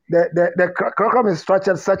the curriculum is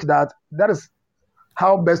structured such that is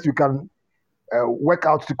how best you can work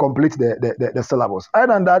out to complete the syllabus.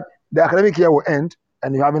 Other than that, the academic year will end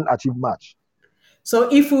and you haven't achieved much. So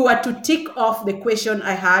if we were to tick off the question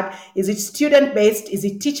I had, is it student-based, is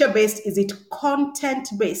it teacher-based, is it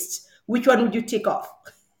content-based? Which one would you tick off?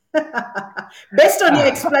 Based on your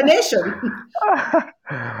explanation.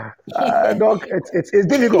 Doc, it's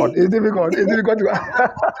difficult. It's difficult. It's difficult to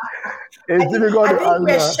I think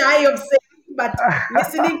we're shy of saying, but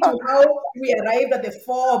listening to how we arrived at the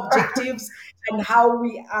 4 objectives and how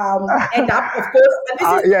we end up, of course, and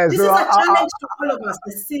this is a challenge to all of us,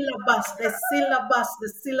 the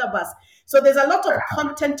syllabus. So there's a lot of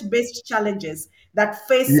content-based challenges that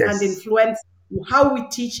face and influence how we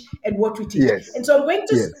teach and what we teach. And so I'm going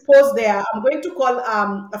to pause there. I'm going to call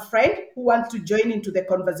a friend who wants to join into the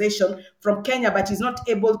conversation from Kenya, but he's not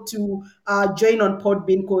able to join on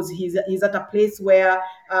Podbean because he's at a place where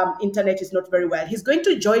internet is not very well. He's going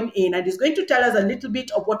to join in and he's going to tell us a little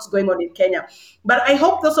bit of what's going on in Kenya. But I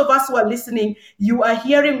hope those of us who are listening, you are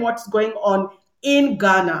hearing what's going on in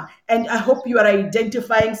Ghana, and I hope you are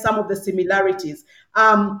identifying some of the similarities.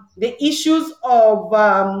 The issues of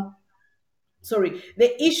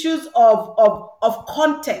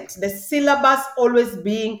content, the syllabus always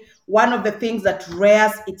being one of the things that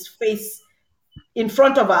rears its face in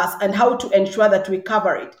front of us, and how to ensure that we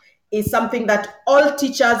cover it is something that all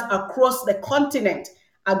teachers across the continent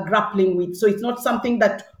are grappling with. So it's not something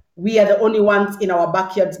that we are the only ones in our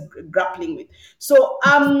backyards grappling with. So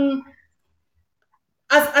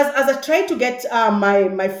as I try to get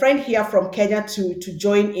my friend here from Kenya to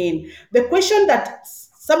join in, the question that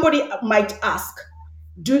somebody might ask,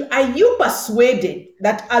 are you persuaded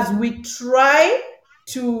that as we try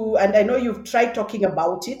to, and I know you've tried talking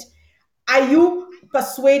about it, are you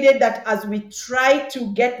persuaded that as we try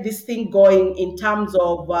to get this thing going in terms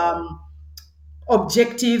of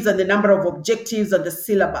objectives and the number of objectives and the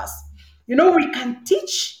syllabus, we can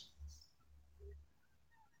teach,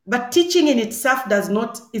 but teaching in itself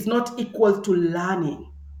is not equal to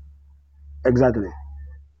learning. Exactly.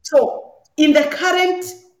 So in the current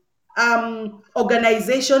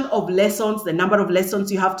organization of lessons, the number of lessons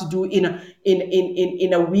you have to do in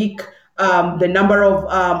a week, the number of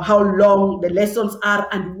how long the lessons are,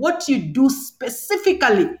 and what you do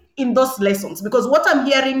specifically in those lessons. Because what I'm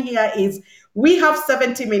hearing here is we have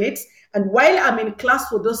 70 minutes, and while I'm in class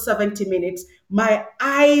for those 70 minutes, my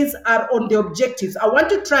eyes are on the objectives. I want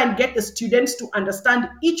to try and get the students to understand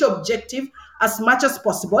each objective as much as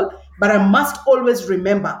possible, but I must always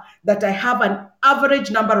remember that I have an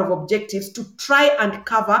average number of objectives to try and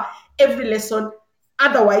cover every lesson.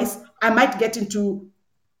 Otherwise, I might get into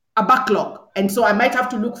a backlog. And so I might have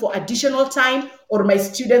to look for additional time, or my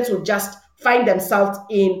students will just find themselves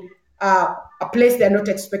in a place they're not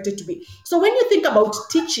expected to be. So when you think about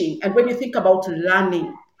teaching and when you think about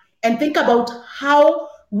learning and think about how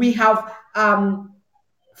we have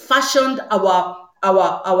fashioned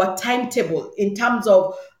our timetable in terms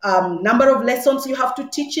of number of lessons you have to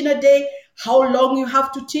teach in a day, how long you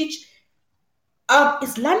have to teach,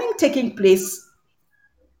 is learning taking place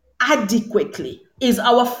adequately? Is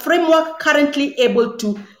our framework currently able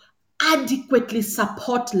to adequately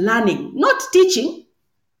support learning, not teaching,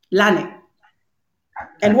 learning?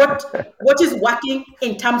 And what is working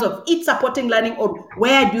in terms of it supporting learning, or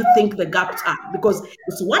where do you think the gaps are? Because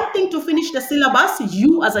it's one thing to finish the syllabus,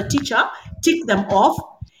 you as a teacher tick them off.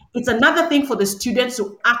 It's another thing for the students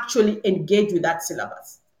to actually engage with that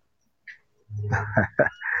syllabus.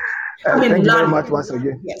 Thank you very learn. much once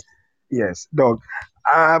again. Yes. Yes, Doc.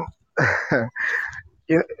 Um,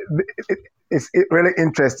 it, it's really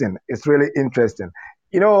interesting. It's really interesting.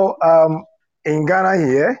 In Ghana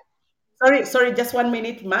here. Sorry, just 1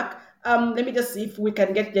 minute, Mark. Let me just see if we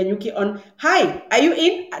can get Nyanyuki on. Hi, are you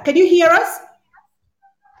in? Can you hear us?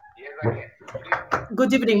 Yes, I can.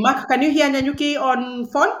 Good evening, Mark. Can you hear Nyanyuki on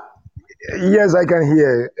phone? Yes, I can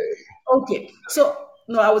hear. Okay. So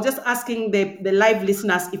no, I was just asking the live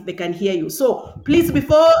listeners if they can hear you. So please,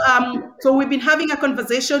 before so we've been having a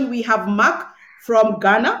conversation. We have Mark from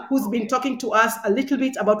Ghana who's been talking to us a little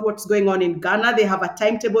bit about what's going on in Ghana. They have a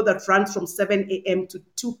timetable that runs from 7 a.m. to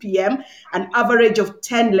 2 p.m., an average of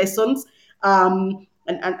 10 lessons.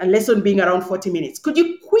 And a lesson being around 40 minutes. Could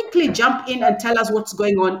you quickly jump in and tell us what's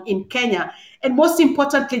going on in Kenya? And most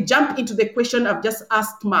importantly, jump into the question I've just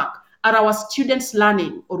asked Mark. Are our students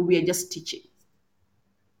learning, or we are just teaching?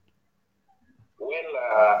 Well,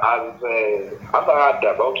 as I heard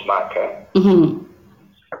about Mark,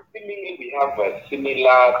 seemingly we have a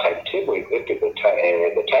similar timetable, exactly the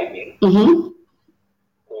timing.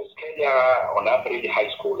 Because Kenya, on average, high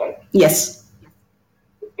school. Yes.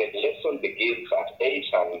 The lesson begins at 8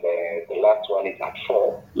 and the last one is at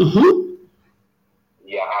 4.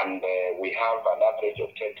 Yeah, and we have an average of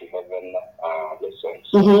 10 to 11 lessons.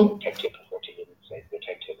 10 to 40 minutes is the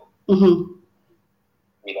timetable.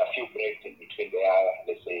 With a few breaks in between there,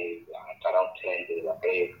 let's say at around 10 there's a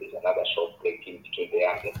break, there's another short break in between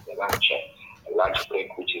there, there's the lunch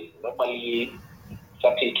break, which is normally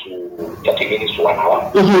 30 minutes to 1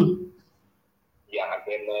 hour. Yeah, and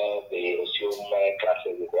then they resume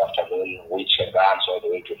classes in the afternoon, which runs all the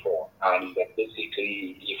way to 4. And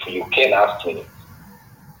basically, if you can ask me,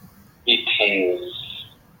 it is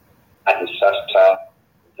a disaster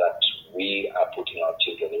that we are putting our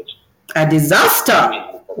children into. A disaster?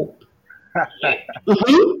 Yes.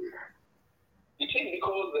 It is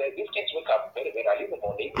because these kids wake up very, very early in the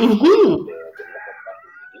morning.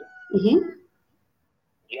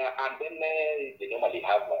 Yeah, and then they normally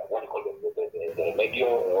have what you call the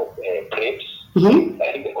remedial breaks. I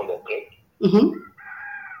think they call them breaks.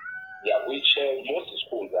 Yeah, which most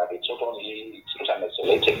schools are. It's not an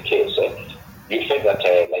isolated case. You find that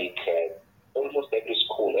almost every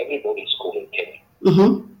school, every boarding school in Kenya,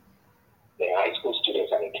 the high school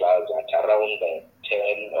students are in class at around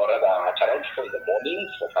 10 or rather at around 4 in the morning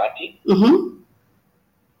for 30.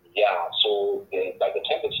 Yeah, so by the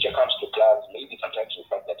time the teacher comes to class, maybe sometimes you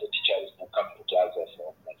find that the teacher is not coming to class at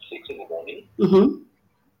 6 in the morning.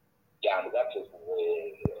 Yeah, and that is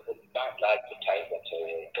not like the time that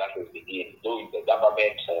classes begin. Though the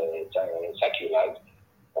government circulars,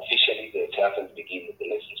 officially the classes begin, the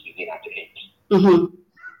lessons begin at 8. But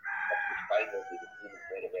despite that, they begin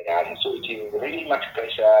very, very early. So it is really much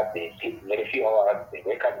pressure. They sleep very few hours. They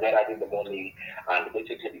wake up very early in the morning, and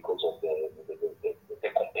basically because of the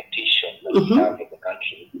competition that we have in the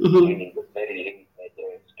country, meaning the very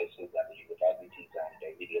limited spaces at the universities and the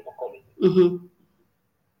medieval colleges.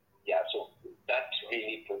 Yeah, so that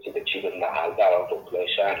really puts the children under a lot of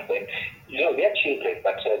pressure. And then, they're children,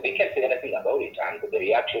 but they can't say anything about it. And the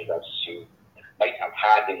reactions that you might have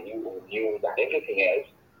had in news and everything else,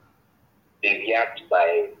 they react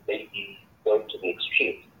by maybe going to the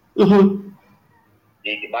extreme.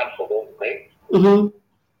 They demand for those breaks. And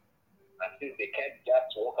since they can't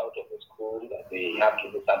just walk out of the school, they have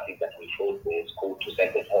to do something that will force the school to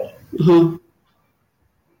send them home.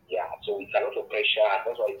 Yeah, so it's a lot of pressure, and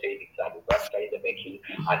that's why I say it's a disaster in the making,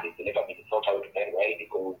 and it's never been thought out very well,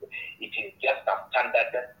 because it is just a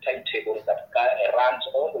standard timetable that runs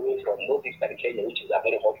all the way from northeastern Kenya, which is a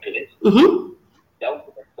very hot place, down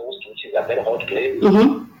to the coast, which is a very hot place,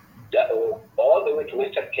 all the way to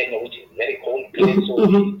western Kenya, which is a very cold place. So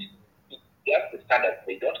it's just the standard.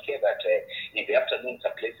 They don't care that in the afternoon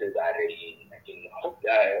some places are in in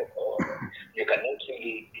you cannot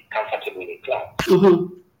really be comfortable in class.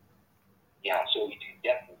 Yeah, so it is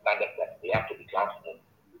just the standard that they have to be class from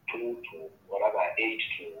 2 to whatever 8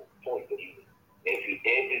 to 4 in the evening. Every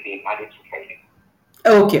day, Monday to Friday.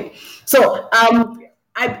 Okay, so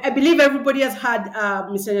I believe everybody has had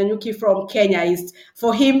Mr. Nyanyuki from Kenya.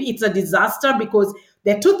 For him, it's a disaster because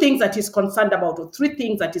there are two things that he's concerned about, or three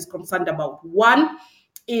things that he's concerned about. One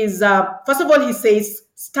is, first of all, he says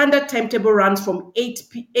standard timetable runs from 8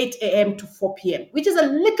 a.m. to 4 p.m., which is a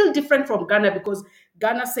little different from Ghana because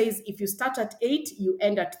Ghana says if you start at 8, you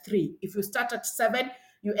end at 3. If you start at 7,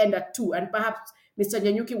 you end at 2. And perhaps, Mr.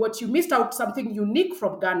 Nyanyuki, what you missed out, something unique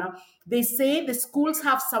from Ghana, they say the schools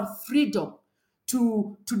have some freedom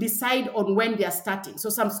to decide on when they are starting. So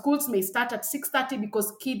some schools may start at 6:30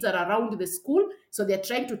 because kids are around the school. So they're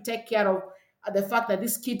trying to take care of the fact that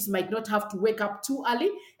these kids might not have to wake up too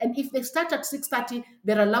early. And if they start at 6:30,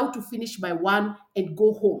 they're allowed to finish by 1 and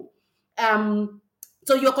go home.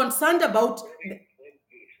 So you're concerned about...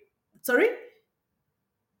 Sorry?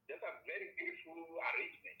 That's a very beautiful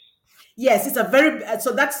arrangement. Yes, it's a very...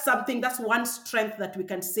 So that's one strength that we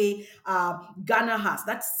can say Ghana has,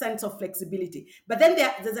 that sense of flexibility. But then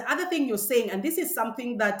there's the other thing you're saying, and this is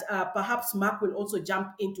something that perhaps Mark will also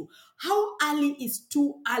jump into. How early is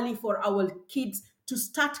too early for our kids to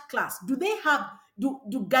start class? Do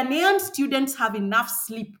Ghanaian students have enough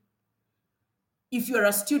sleep? If you're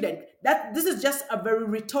a student, this is just a very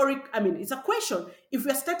rhetoric, it's a question. If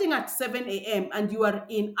you're starting at 7 a.m. and you are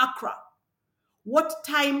in Accra, what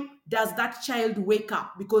time does that child wake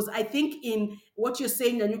up? Because I think in what you're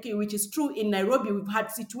saying, Nyanyuki, which is true in Nairobi, we've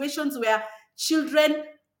had situations where children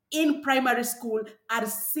in primary school are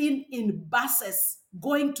seen in buses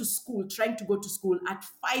going to school, trying to go to school at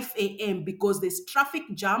 5 a.m. because there's traffic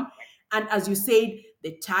jam. And as you said,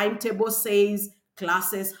 the timetable says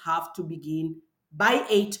classes have to begin by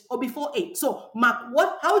 8 or before 8. So, Mark,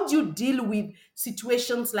 how do you deal with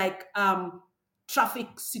situations like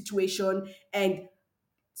traffic situation and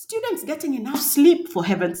students getting enough sleep, for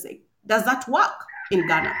heaven's sake? Does that work in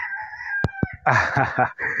Ghana?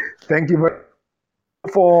 Thank you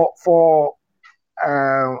for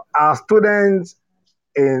our students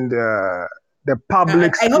in the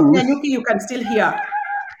public schools. I hope, Nyanyuki, you can still hear.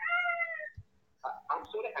 I'm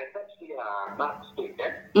sorry, I can't hear Mark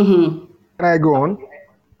speaking. Mm-hmm. Can I go on?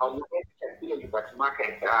 I'm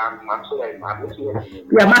sorry, I'm not hearing.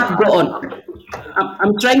 Yeah, Mark, go on.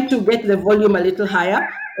 I'm trying to get the volume a little higher.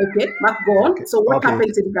 Okay, Mark, go on. Okay. So what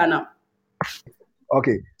happens in Ghana?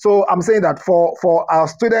 Okay, so I'm saying that for our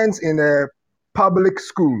students in the public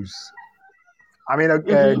schools,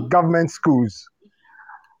 government schools,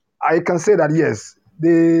 I can say that yes,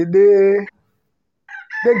 they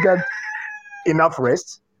get enough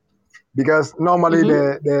rest because normally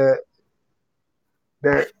the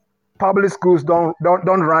public schools don't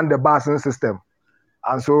run the busing system,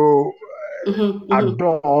 and so at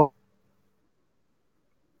dawn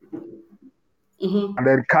and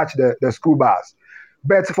then catch the school bus.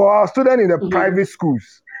 But for our students in the private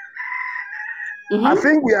schools, I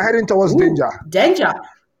think we are heading towards danger. Danger.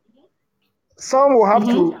 Some will have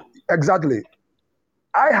to exactly.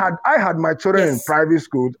 I had my children in private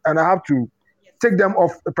school, and I have to take them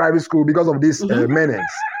off the private school because of this menace.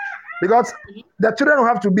 Because the children will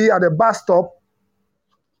have to be at the bus stop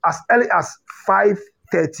as early as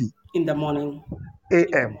 5:30 in the morning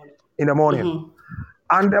a.m. in the morning.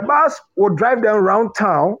 And the bus will drive them around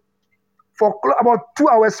town for about 2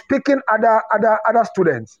 hours, picking other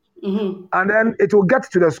students. And then it will get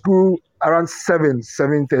to the school around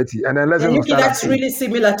 7:30. And then lessons will start. That's really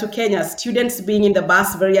similar to Kenya. Students being in the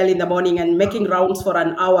bus very early in the morning and making rounds for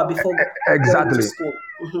an hour before going to school.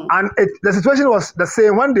 And the situation was the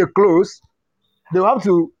same. When they close, they will have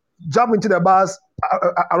to jump into the bus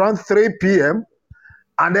around 3 p.m.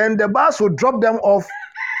 And then the bus will drop them off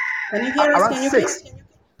around 6.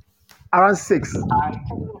 Around 6.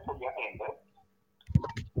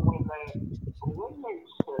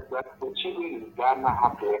 That the children in Ghana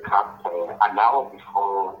have to wake up an hour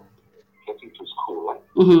before getting to school.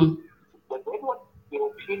 But then what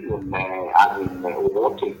your opinion,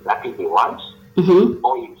 what exactly they want,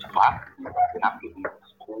 or it's Mark, they have to be in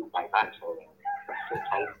school by that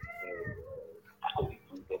time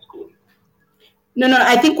school. No,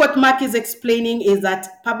 I think what Mark is explaining is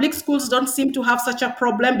that public schools don't seem to have such a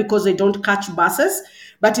problem because they don't catch buses,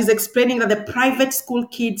 but he's explaining that the private school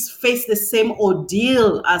kids face the same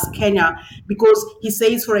ordeal as Kenya because he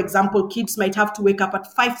says, for example, kids might have to wake up at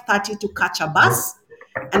 5:30 to catch a bus,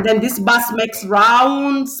 and then this bus makes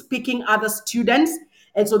rounds picking other students,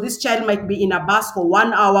 and so this child might be in a bus for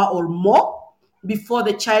 1 hour or more, before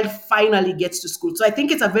the child finally gets to school. So I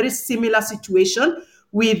think it's a very similar situation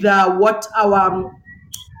with what our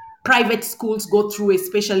private schools go through,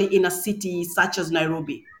 especially in a city such as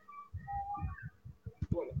Nairobi.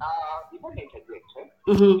 Well, even interject,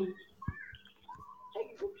 Mm-hmm.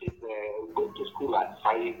 Go to school at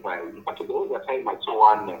 5, but those at 5, my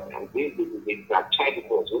son, the child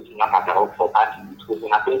was waking up at around 4:30. It was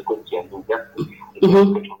in a place called Kiambu,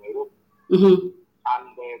 Mm-hmm. Mm-hmm. and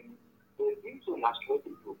the reason I straight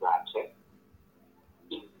into that,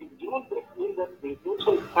 there's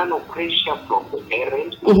also kind of pressure from the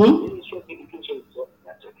parents. Mm-hmm. The Ministry of Education is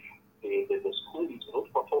that the school is not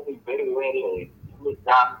performing very well in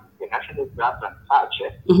the national exams and such.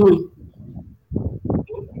 Mm-hmm.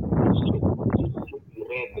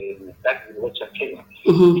 That in Western Kenya.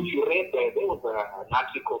 Mm-hmm. If you read, there was an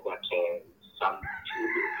article that some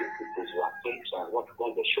people were sent what we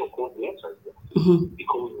call the show code letters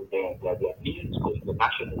because their needs, because the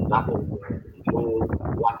national exam was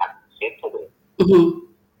what had said to them. Mm-hmm.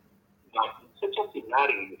 Now, in such a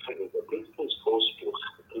scenario, the principal is forced to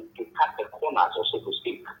cut the corners, or so to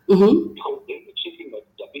speak, Mm-hmm. because the cheating is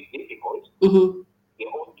a bit difficult. Mm-hmm. The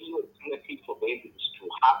only alternative for them is to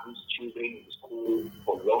have these children in school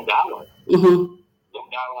for long hours. Mm-hmm.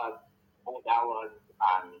 Long hours, odd hours,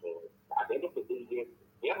 and at the end of the day,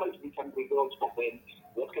 there might be some results, but then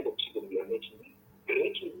what kind of children we are making?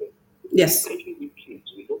 Great children. Yes. Great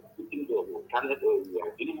kids. We don't put in the Canada, we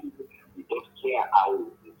are dealing with, we don't care how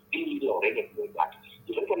we feel or anything like that.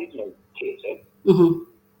 You look at it like kids, Mm-hmm.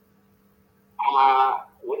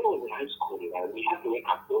 when I was in high school, we had to wake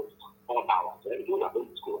up those odd hours. When you were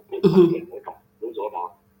in school, Mm-hmm. wake up those odd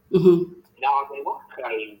hours. Mm-hmm. Now, the work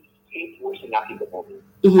I hate waking up in the morning.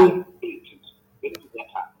 Mm-hmm. I hate it. When you get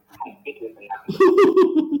up, I hate waking up in the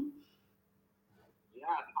morning.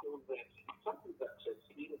 Yeah, because it's something that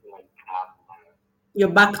seems like You're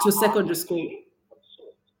back to secondary school. Yeah,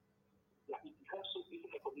 it becomes so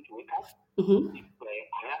difficult for me to wake up. Mm-hmm. If I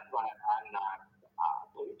have an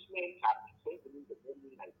appointment at 7 in the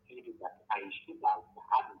morning, I feel that I should have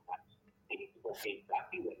had that. It's okay,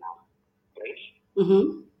 exactly when I'm fresh.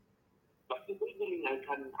 Mm-hmm. But in the evening, I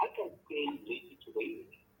can stay late to the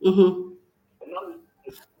evening. Mm-hmm. And now,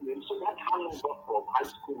 so that hangover from high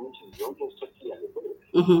school, which is almost 30 years ago.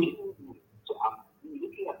 Mm-hmm. So I'm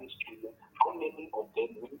looking at these children, how many of them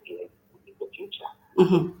will be in the future?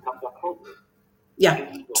 Mm-hmm. Becomes a problem. Yeah,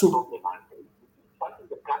 This is a true. problem, and something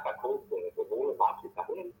that cut across the whole of Africa.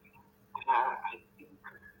 Then I think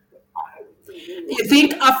You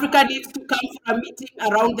think Africa needs to come for a meeting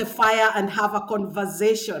around the fire and have a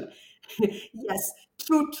conversation? Yes,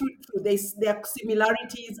 true. There are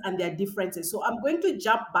similarities and there are differences. So I'm going to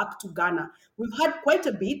jump back to Ghana. We've had quite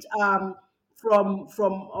a bit from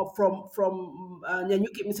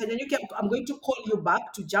Nyanyuki. Mr. Nyanyuki, I'm going to call you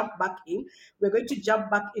back to jump back in. We're going to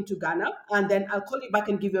jump back into Ghana, and then I'll call you back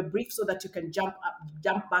and give you a brief so that you can jump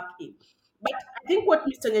back in. But I think what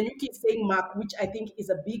Mr. Nyanyuki is saying, Mark, which I think is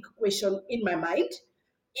a big question in my mind,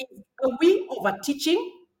 is, are we over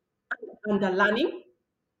teaching and under learning?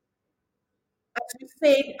 As you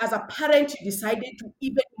said, as a parent, you decided to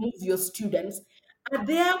even move your students. Are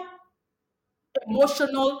there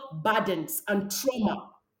emotional burdens and trauma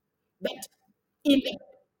that in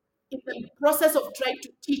the process of trying to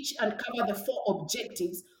teach and cover the four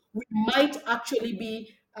objectives, we might actually be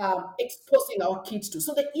exposing our kids to?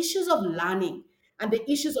 So the issues of learning and the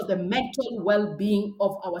issues of the mental well-being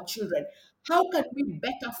of our children, how can we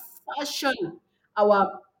better fashion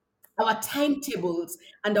our timetables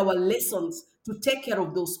and our lessons to take care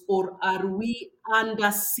of those? Or are we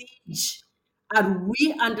under siege? Are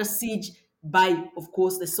we under siege by, of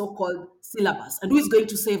course, the so-called syllabus? And who is going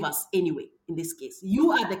to save us anyway in this case?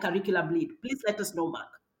 You are the curriculum lead. Please let us know, Mark.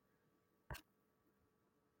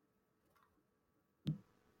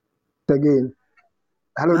 Again.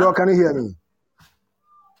 Hello, Mark? Doc. Can you hear me?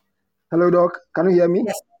 Hello, Doc. Can you hear me?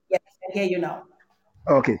 Yes, I can hear you now.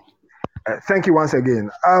 Okay. Thank you once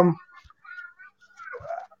again.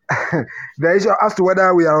 The issue as to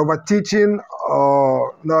whether we are over teaching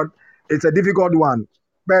or not, it's a difficult one.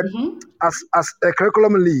 But as a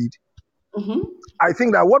curriculum lead, I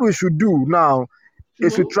think that what we should do now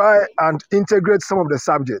is to try and integrate some of the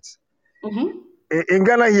subjects. In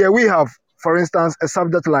Ghana here, we have, for instance, a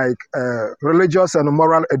subject like religious and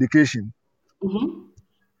moral education,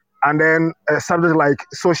 and then a subject like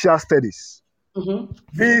social studies.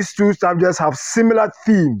 These two subjects have similar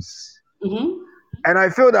themes. And I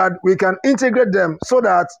feel that we can integrate them so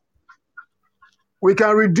that we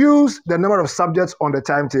can reduce the number of subjects on the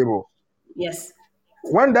timetable. Yes.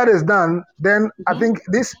 When that is done, then I think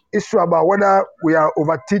this issue about whether we are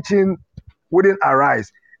over teaching wouldn't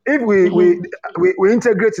arise. If we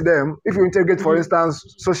integrate them, if we integrate, for instance,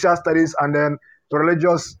 social studies and then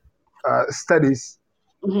religious studies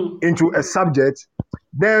into a subject,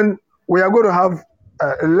 then we are going to have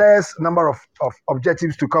a less number of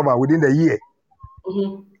objectives to cover within the year.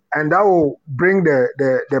 And that will bring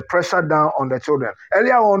the pressure down on the children.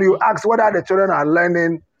 Earlier on, you asked whether the children are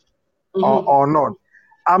learning or not.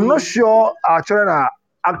 I'm not sure our children are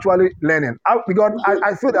actually learning because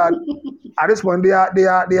I feel that at this point they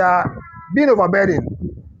are being overburdened.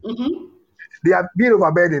 They are being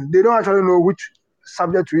overburdened. They don't actually know which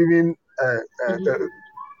subject to even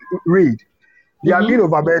read. They are being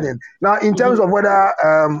overburdened. Now, in terms of whether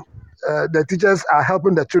the teachers are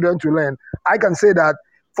helping the children to learn, I can say that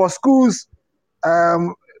for schools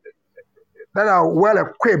that are well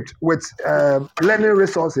equipped with learning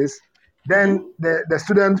resources, then the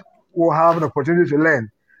student will have an opportunity to learn.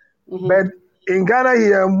 But in Ghana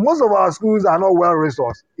here, most of our schools are not well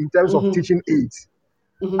resourced in terms of teaching aids.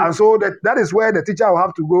 And so that is where the teacher will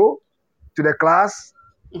have to go to the class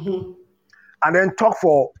and then talk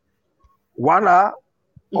for 1 hour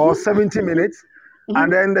or 70 minutes.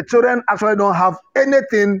 And then the children actually don't have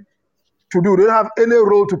anything to do. They don't have any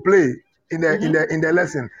role to play in the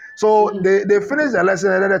lesson. So they finish the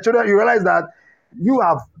lesson, and then the children, you realize that you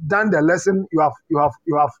have done the lesson, you have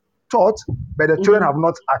taught, but the children have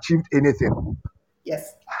not achieved anything.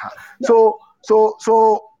 Yes. So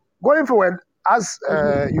going forward, as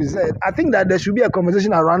you said, I think that there should be a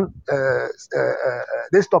conversation around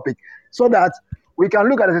this topic, so that we can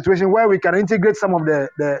look at a situation where we can integrate some of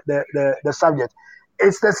the subject.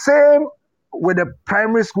 It's the same with the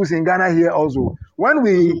primary schools in Ghana here also. When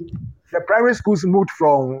the primary schools moved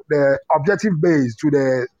from the objective based to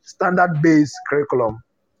the standard based curriculum,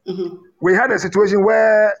 we had a situation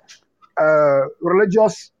where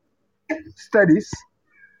religious studies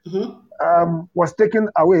was taken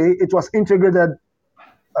away. It was integrated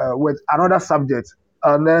with another subject.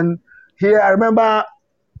 And then here I remember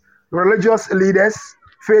religious leaders,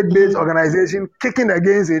 faith-based organization kicking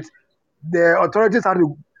against it. The authorities had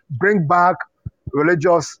to bring back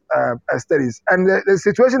religious studies. And the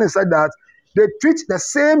situation is such that they treat the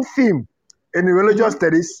same theme in the religious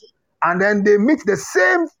studies, and then they meet the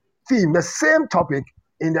same theme, the same topic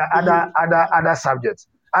in the other subjects.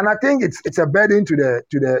 And I think it's a burden to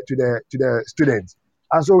the students.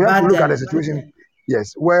 And so we have to look at a situation,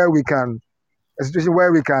 yes, where we can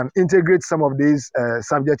integrate some of these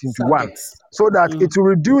subjects into one, so that it will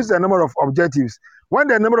reduce the number of objectives. When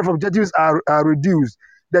the number of objectives are reduced,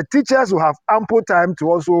 the teachers will have ample time to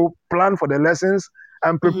also plan for the lessons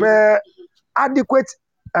and prepare adequate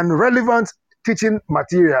and relevant teaching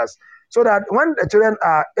materials, so that when the children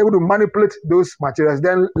are able to manipulate those materials,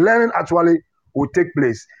 then learning actually will take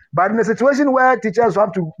place. But in a situation where teachers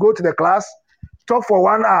have to go to the class, talk for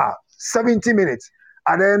 1 hour, 70 minutes,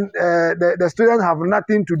 and then the students have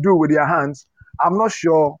nothing to do with their hands, I'm not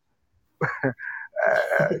sure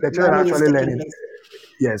the children are actually learning. Place.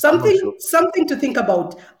 Yes, something to think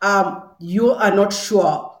about. You are not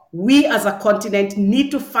sure. We as a continent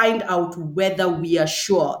need to find out whether we are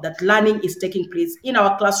sure that learning is taking place in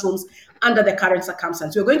our classrooms under the current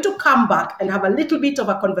circumstances. We're going to come back and have a little bit of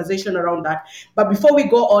a conversation around that. But before we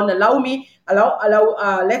go on,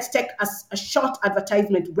 let's take a short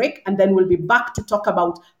advertisement break, and then we'll be back to talk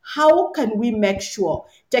about how can we make sure,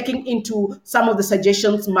 taking into some of the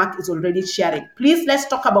suggestions Mark is already sharing. Please, let's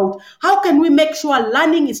talk about how can we make sure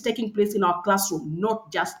learning is taking place in our classroom,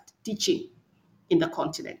 not just teaching in the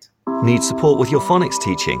continent. Need support with your phonics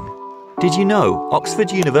teaching? Did you know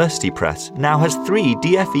Oxford University Press now has 3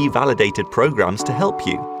 DFE validated programs to help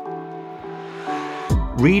you?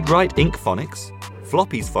 Read Write Inc Phonics,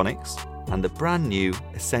 Floppy's Phonics, and the brand new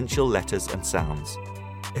Essential Letters and Sounds.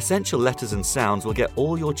 Essential Letters and Sounds will get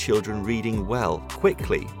all your children reading well,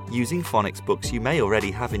 quickly, using phonics books you may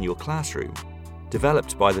already have in your classroom.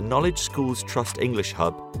 Developed by the Knowledge Schools Trust English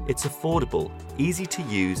Hub, it's affordable, easy to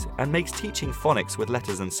use, and makes teaching phonics with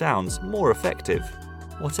letters and sounds more effective.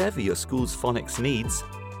 Whatever your school's phonics needs,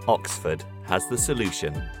 Oxford has the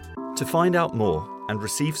solution. To find out more and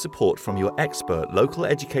receive support from your expert local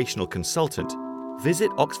educational consultant,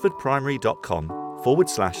 visit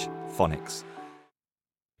oxfordprimary.com/phonics.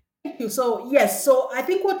 Thank you. So, yes, so I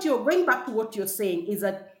think what you're going back to what you're saying is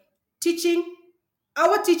that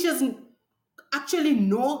our teachers actually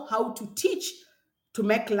know how to teach to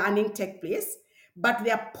make learning take place, but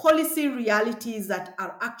there are policy realities that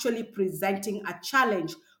are actually presenting a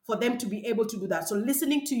challenge for them to be able to do that. So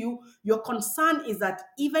listening to you, your concern is that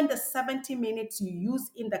even the 70 minutes you use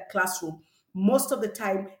in the classroom, most of the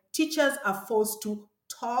time, teachers are forced to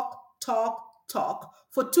talk, talk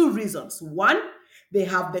for two reasons. One, they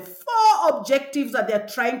have the four objectives that they're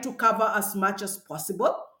trying to cover as much as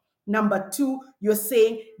possible. Number two, you're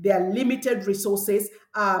saying there are limited resources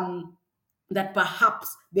that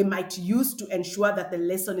perhaps they might use to ensure that the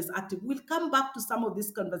lesson is active. We'll come back to some of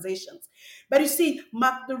these conversations. But you see,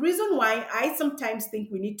 Mark, the reason why I sometimes think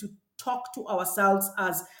we need to talk to ourselves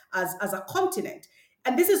as a continent,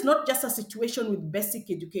 and this is not just a situation with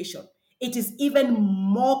basic education, it is even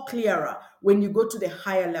more clearer when you go to the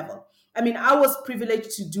higher level. I mean, I was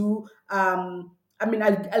privileged to do, I'll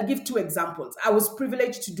give two examples. I was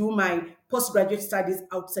privileged to do my postgraduate studies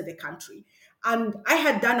outside the country. And I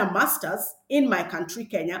had done a master's in my country,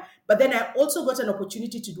 Kenya, but then I also got an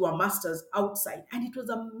opportunity to do a master's outside. And it was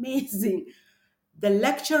amazing. The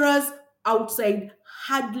lecturers outside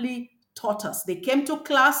hardly taught us. They came to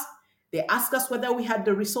class, they asked us whether we had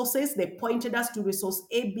the resources, they pointed us to resource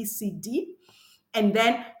A, B, C, D. And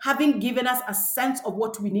then, having given us a sense of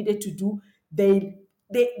what we needed to do,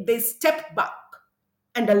 they stepped back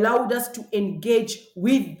and allowed us to engage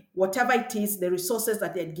with whatever it is, the resources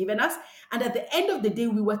that they had given us. And at the end of the day,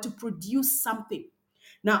 we were to produce something.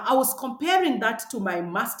 Now, I was comparing that to my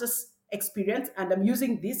master's experience, and I'm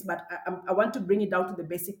using this, but I want to bring it down to the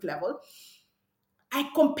basic level. I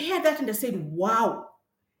compared that and I said, wow,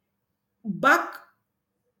 back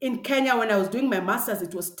in Kenya, when I was doing my master's,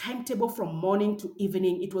 it was timetable from morning to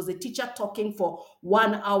evening. It was a teacher talking for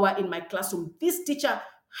 1 hour in my classroom. This teacher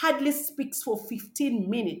hardly speaks for 15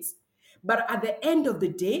 minutes. But at the end of the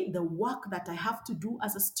day, the work that I have to do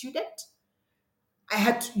as a student,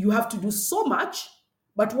 you have to do so much.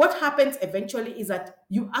 But what happens eventually is that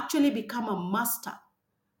you actually become a master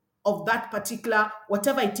of that particular,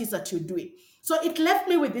 whatever it is that you're doing. So it left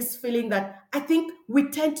me with this feeling that I think we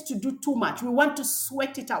tend to do too much. We want to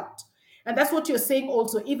sweat it out. And that's what you're saying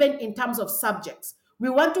also, even in terms of subjects. We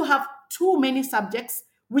want to have too many subjects,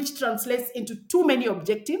 which translates into too many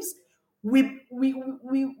objectives. We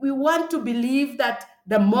want to believe that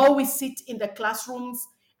the more we sit in the classrooms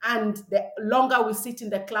and the longer we sit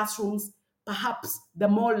in the classrooms, perhaps the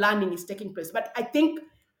more learning is taking place. But I think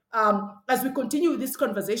as we continue this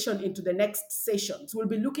conversation into the next sessions, we'll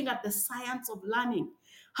be looking at the science of learning.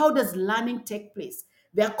 How does learning take place?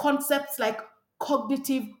 There are concepts like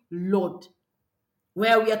cognitive load,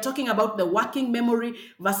 where we are talking about the working memory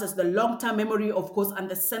versus the long-term memory, of course, and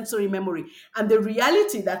the sensory memory. And the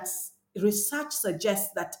reality that research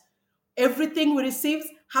suggests that everything we receive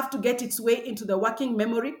have to get its way into the working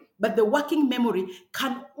memory, but the working memory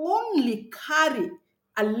can only carry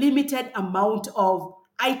a limited amount of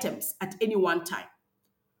items at any one time.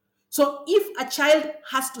 So if a child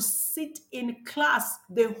has to sit in class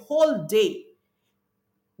the whole day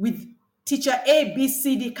with teacher A, B,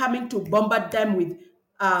 C, D coming to bombard them with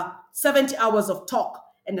 70 hours of talk,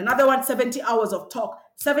 and another one 70 hours of talk,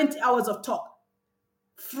 70 hours of talk,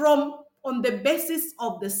 on the basis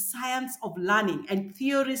of the science of learning and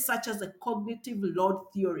theories such as the cognitive load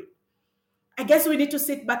theory, I guess we need to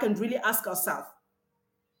sit back and really ask ourselves,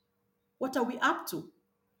 what are we up to?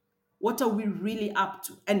 What are we really up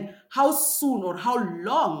to? And how soon or how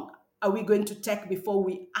long are we going to take before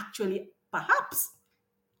we actually perhaps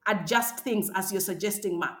adjust things as you're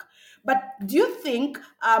suggesting, Mark? But do you think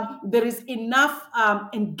there is enough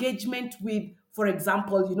engagement with, for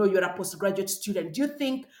example, you're a postgraduate student. Do you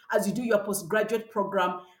think as you do your postgraduate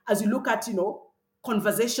program, as you look at,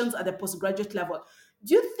 conversations at the postgraduate level,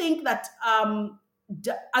 do you think that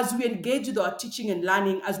as we engage with our teaching and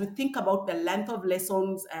learning, as we think about the length of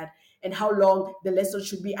lessons and how long the lesson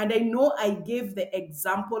should be, and I know I gave the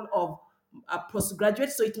example of a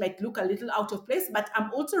postgraduate, so it might look a little out of place, but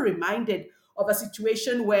I'm also reminded of a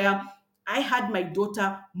situation where I had my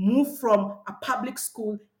daughter move from a public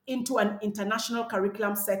school into an international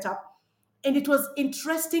curriculum setup. And it was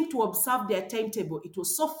interesting to observe their timetable. It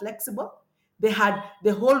was so flexible. They had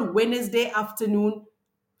the whole Wednesday afternoon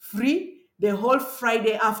free, the whole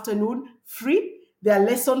Friday afternoon free. Their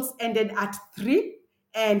lessons ended at 3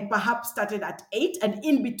 and perhaps started at 8. And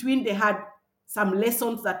in between, they had some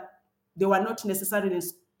lessons that they were not necessarily in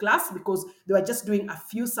class because they were just doing a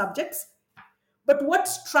few subjects. But what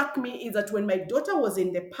struck me is that when my daughter was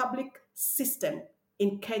in the public system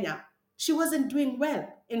in Kenya, she wasn't doing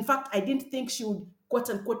well. In fact, I didn't think she would, quote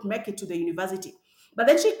unquote, make it to the university. But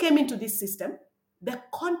then she came into this system. The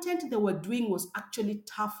content they were doing was actually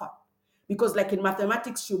tougher because, like in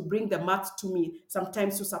mathematics, she would bring the math to me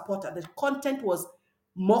sometimes to support her. The content was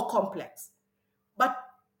more complex. But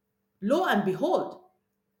lo and behold,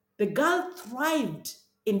 the girl thrived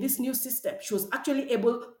in this new system. She was actually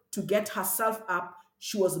able to get herself up.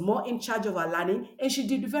 She was more in charge of her learning, and she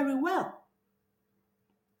did very well.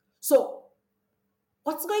 So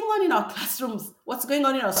what's going on in our classrooms, what's going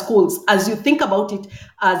on in our schools, as you think about it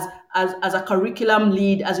as a curriculum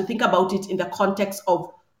lead, as you think about it in the context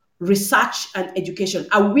of research and education.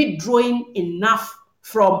 Are we drawing enough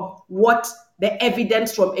from what the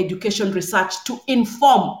evidence from education research to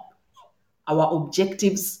inform our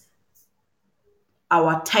objectives,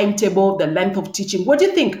 our timetable, the length of teaching? What do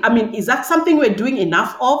you think? I mean, is that something we're doing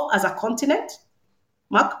enough of as a continent,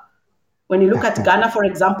 Mark? When you look at Ghana, for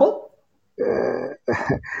example?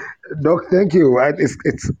 Doc, thank you.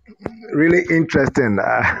 It's really interesting.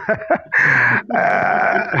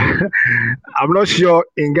 I'm not sure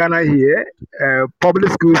in Ghana here, public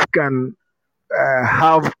schools can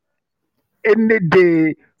have any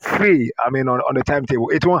day free. I mean, on the timetable,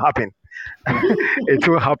 it won't happen. It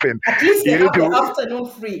won't happen. At least they You need have the to. afternoon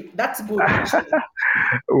free. That's good, actually.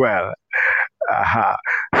 Well,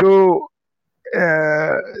 so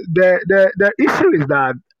the issue is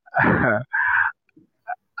that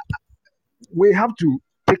we have to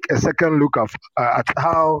take a second look at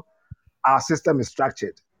how our system is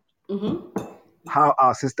structured. How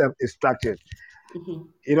our system is structured.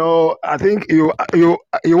 You know, I think you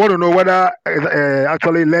want to know whether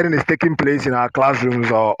actually learning is taking place in our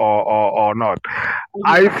classrooms or not.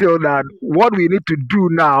 I feel that what we need to do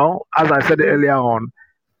now, as I said earlier on,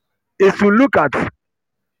 is to look at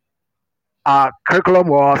our curriculum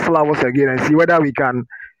or our syllabus again and see whether we can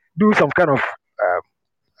do some kind of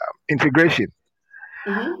integration,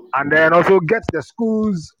 and then also get the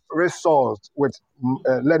schools resourced with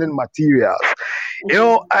learning materials. You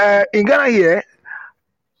know, in Ghana here,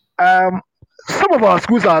 some of our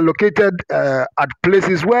schools are located at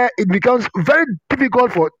places where it becomes very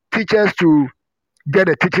difficult for teachers to get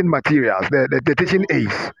the teaching materials, the teaching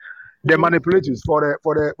aids, the manipulators for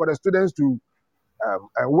the students to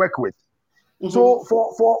work with. So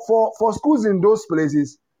for schools in those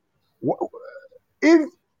places, if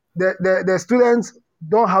the students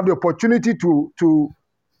don't have the opportunity to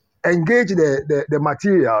engage the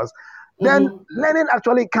materials, then learning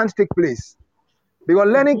actually can't take place. Because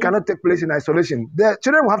learning cannot take place in isolation. The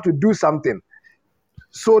children will have to do something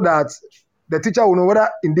so that the teacher will know whether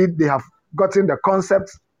indeed they have gotten the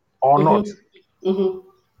concept or not.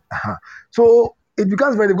 So it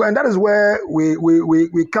becomes very difficult, and that is where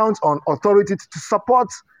we count on authority to support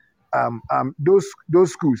those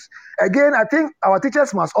schools. Again, I think our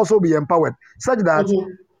teachers must also be empowered such that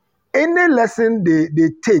any lesson they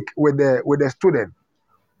take with the student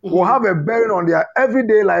will have a bearing on their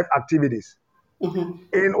everyday life activities.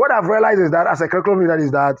 And what I've realized is that as a curriculum leader is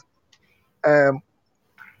that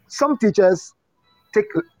some teachers take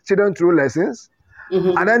children through lessons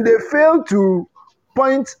and then they fail to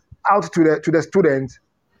point out to the students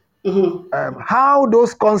how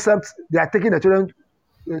those concepts they are taking the children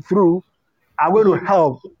through are going to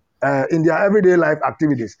help in their everyday life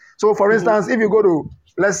activities. So, for instance, if you go to,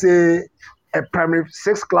 let's say, a primary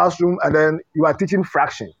 6 classroom and then you are teaching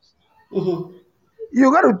fractions,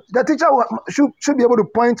 the teacher should be able to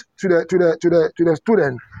point to the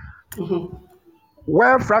student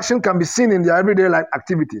where fraction can be seen in their everyday life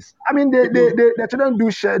activities. I mean, the children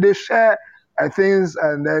share things,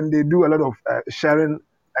 and then they do a lot of sharing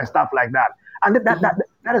and stuff like that. And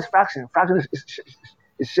that is fraction. Fraction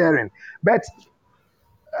is sharing. But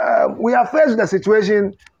we are faced with a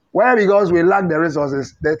situation where, because we lack the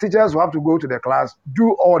resources, the teachers will have to go to the class,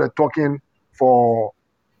 do all the talking for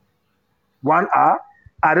 1 hour.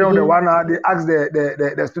 At the end of the 1 hour, they ask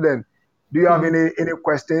the student, do you have any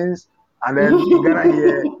questions? And then in Ghana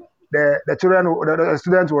here, the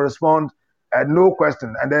students will respond, no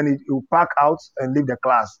question. And then he will pack out and leave the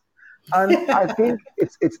class. And I think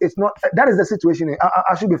it's not, that is the situation.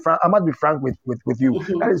 I should be frank, I must be frank with you.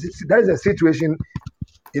 That is a situation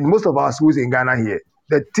in most of our schools in Ghana here.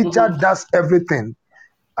 The teacher does everything.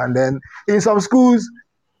 And then in some schools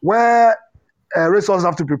where resources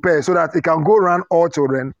have to prepare so that it can go around all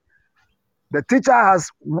children, the teacher has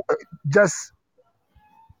just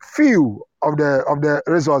few of the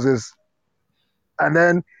resources, and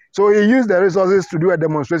then so he used the resources to do a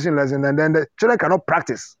demonstration lesson, and then the children cannot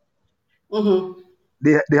practice.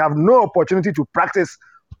 They have no opportunity to practice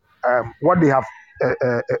what they have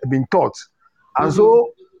been taught, and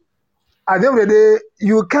so at the end of the day,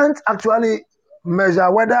 you can't actually measure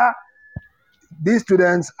whether these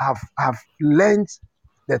students have learned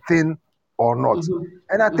the thing or not.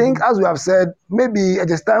 And I think, as we have said, maybe it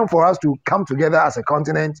is time for us to come together as a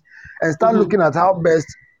continent and start looking at how best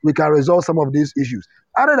we can resolve some of these issues.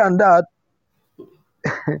 Other than that,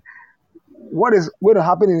 what is going to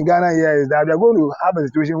happen in Ghana here is that we are going to have a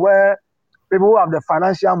situation where people who have the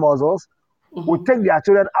financial muscles will take their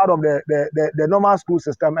children out of the normal school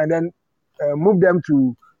system and then move them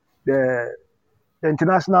to the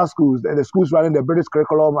international schools, the schools running the British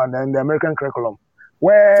curriculum and then the American curriculum,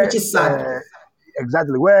 where Which is sad.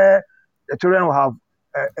 Exactly, where the children will have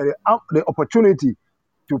the opportunity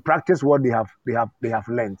to practice what they have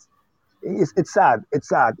learned. It's sad. It's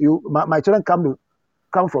sad. My children come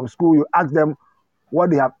from school. You ask them what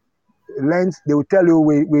they have learned. They will tell you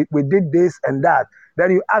we did this and that.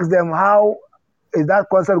 Then you ask them how is that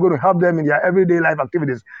concept going to help them in their everyday life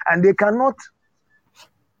activities, and they cannot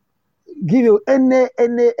give you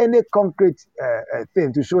any concrete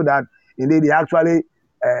thing to show that indeed they actually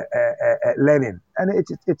learning, and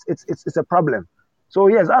it's a problem. So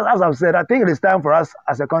yes, as I've said, I think it is time for us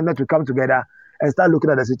as a continent to come together and start looking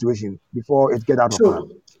at the situation before it gets out of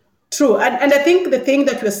hand. True. And I think the thing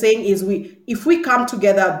that we're saying is if we come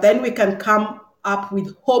together, then we can come up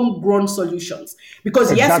with homegrown solutions.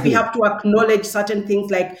 Because yes, we have to acknowledge certain things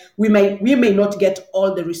like we may not get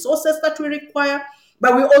all the resources that we require,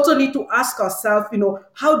 but we also need to ask ourselves,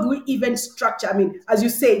 how do we even structure? I mean, as you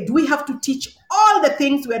say, do we have to teach all the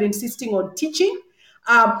things we're insisting on teaching?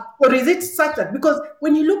 Or is it such that, because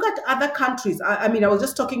when you look at other countries, I was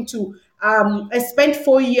just talking to, I spent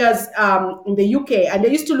 4 years in the UK, and I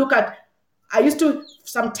used to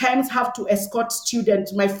sometimes have to escort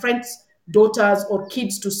students, my friends' daughters or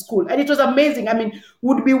kids to school. And it was amazing. I mean,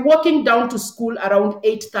 we'd be walking down to school around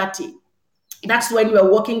 8:30. That's when we are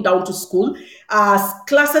walking down to school.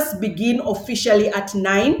 Classes begin officially at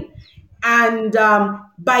 9. And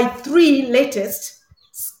by 3 latest,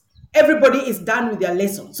 everybody is done with their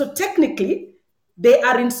lesson. So technically, they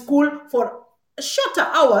are in school for shorter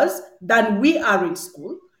hours than we are in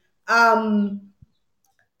school. And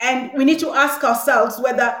we need to ask ourselves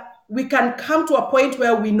whether we can come to a point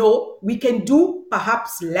where we know we can do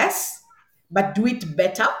perhaps less, but do it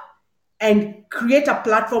better and create a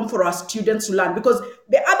platform for our students to learn. Because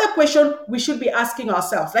the other question we should be asking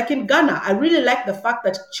ourselves, like in Ghana, I really like the fact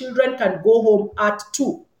that children can go home at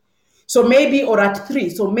 2. So maybe, or at 3.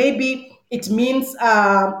 So maybe it means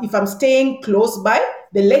if I'm staying close by,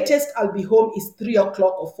 the latest I'll be home is 3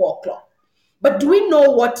 o'clock or 4 o'clock. But do we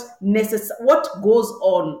know what goes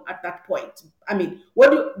on at that point? I mean,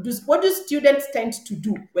 what do students tend to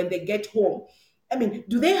do when they get home? I mean,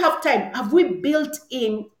 do they have time? Have we built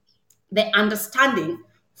in the understanding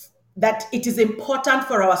that it is important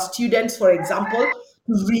for our students, for example,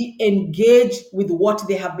 to re-engage with what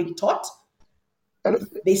they have been taught?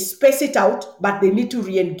 They space it out, but they need to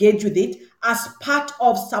re-engage with it as part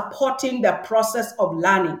of supporting the process of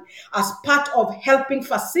learning, as part of helping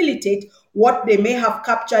facilitate what they may have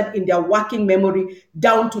captured in their working memory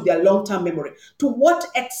down to their long-term memory. To what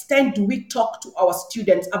extent do we talk to our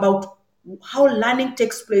students about how learning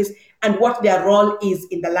takes place and what their role is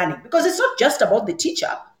in the learning? Because it's not just about the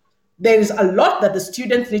teacher. There is a lot that the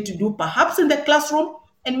students need to do, perhaps in the classroom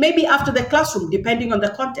and maybe after the classroom, depending on the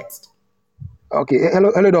context. Okay,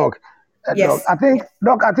 hello, Doc. Yes.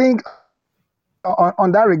 Doc, I think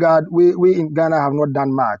on that regard, we in Ghana have not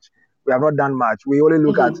done much. We have not done much. We only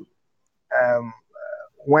look at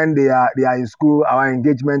when they are in school, our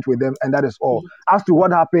engagement with them, and that is all. As to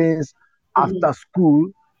what happens after school,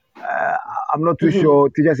 I'm not too sure.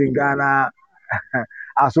 Teachers in Ghana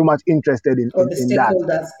are so much interested in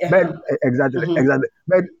that. But, exactly.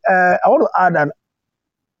 But I want to add an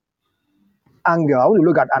angle. I want to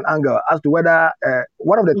look at an angle as to whether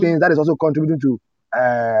one of the things that is also contributing to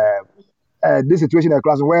this situation in the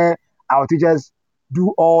class where our teachers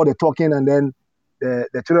do all the talking and then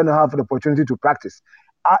the children don't have the opportunity to practice.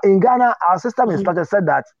 In Ghana, our system instructor said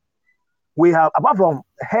that we have, apart from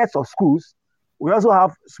heads of schools, we also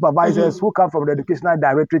have supervisors who come from the educational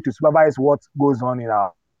directorate to supervise what goes on in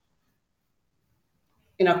our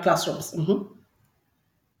classrooms.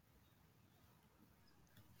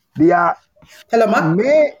 Their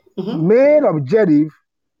main objective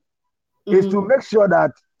is to make sure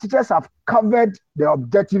that teachers have covered the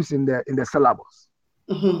objectives in the syllabus.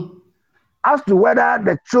 As to whether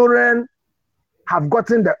the children have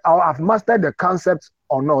gotten or have mastered the concepts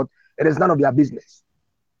or not, it is none of their business.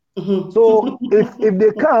 So if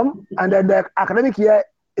they come and then the academic year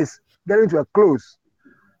is getting to a close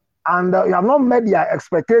and you have not met their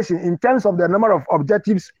expectation in terms of the number of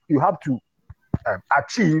objectives you have to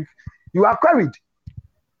achieve, you are queried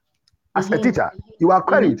as a teacher. You are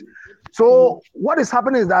queried. So what is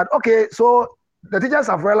happening is that, okay, so the teachers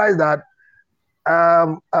have realized that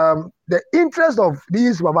the interest of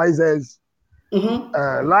these supervisors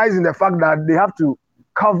lies in the fact that they have to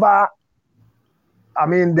cover,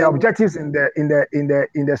 the objectives in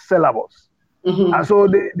the syllabus. And so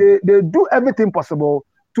they do everything possible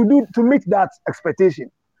to meet that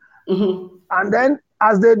expectation. And then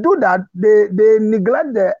as they do that, they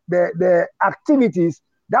neglect the activities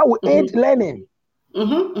that will aid learning.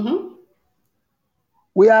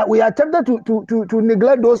 We are tempted to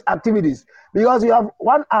neglect those activities because you have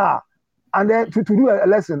 1 hour and then to do a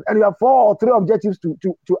lesson, and you have 4 or 3 objectives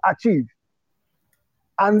to achieve.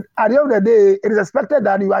 And at the end of the day, it is expected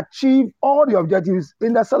that you achieve all the objectives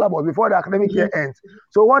in the syllabus before the academic year ends.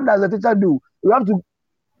 So what does the teacher do? You have to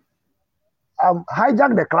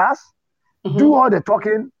hijack the class, do all the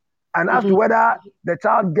talking, and as to whether the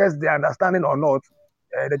child gets the understanding or not,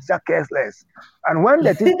 the teacher cares less. And when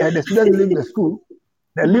the students leave the school,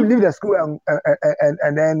 they leave the school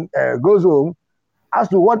and then goes home, as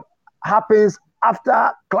to what happens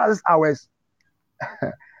after class hours,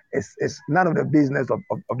 it's none of the business of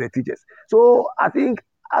the teachers. So I think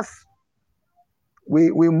as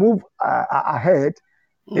we move ahead,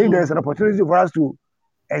 if there's an opportunity for us to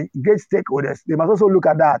engage stakeholders, they must also look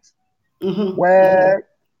at that, where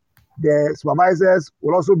the supervisors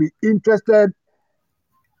will also be interested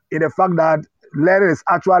in the fact that learning is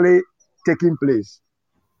actually taking place.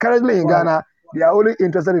 Currently in Ghana, they are only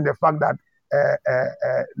interested in the fact that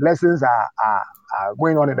lessons are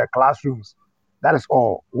going on in the classrooms. That is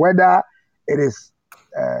all. Whether it is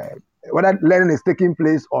whether learning is taking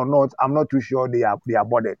place or not, I'm not too sure they are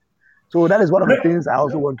bothered. So that is one of the things I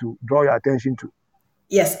also want to draw your attention to.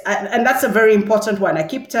 Yes, and that's a very important one. I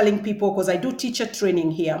keep telling people, because I do teacher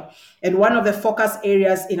training here, and one of the focus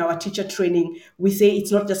areas in our teacher training, we say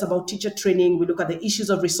it's not just about teacher training. We look at the issues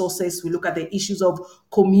of resources. We look at the issues of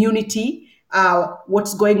community,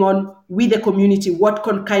 what's going on with the community, what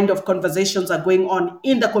kind of conversations are going on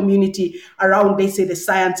in the community around, they say, the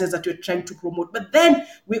sciences that we're trying to promote. But then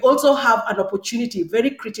we also have an opportunity, very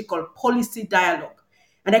critical, policy dialogue.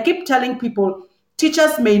 And I keep telling people,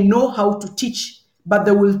 teachers may know how to teach, but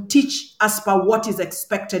they will teach as per what is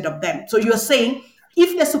expected of them. So you're saying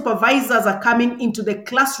if the supervisors are coming into the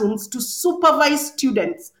classrooms to supervise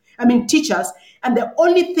teachers, and the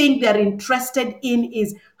only thing they're interested in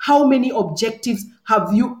is how many objectives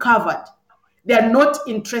have you covered, they're not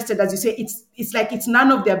interested, as you say, it's like it's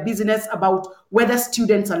none of their business about whether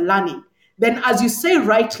students are learning. Then, as you say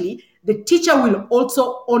rightly, the teacher will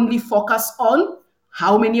also only focus on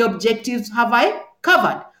how many objectives have I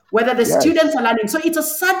covered, whether the students are learning. So it's a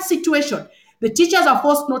sad situation. The teachers are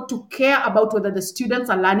forced not to care about whether the students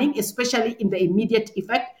are learning, especially in the immediate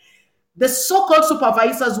effect. The so-called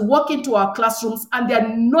supervisors walk into our classrooms and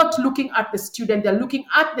they're not looking at the student, they're looking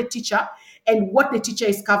at the teacher and what the teacher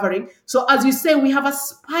is covering. So as you say, we have a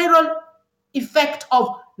spiral effect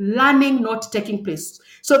of learning not taking place.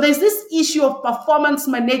 So there's this issue of performance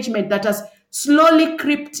management that has slowly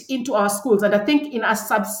crept into our schools. And I think in a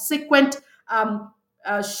subsequent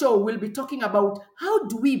show, we'll be talking about how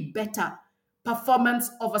do we better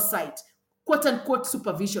performance oversight, quote unquote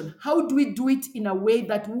supervision. How do we do it in a way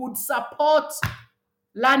that would support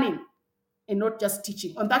learning and not just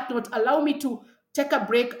teaching? On that note, allow me to take a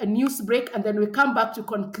break, a news break, and then we come back to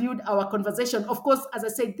conclude our conversation. Of course, as I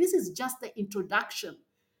said, this is just the introduction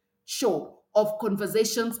show of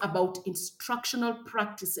conversations about instructional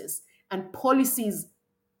practices and policies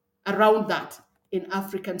around that in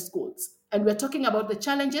African schools. And we're talking about the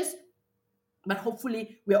challenges, but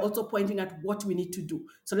hopefully we're also pointing at what we need to do.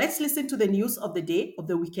 So let's listen to the news of the day, of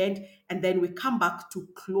the weekend, and then we come back to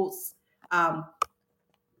close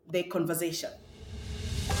the conversation.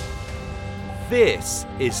 This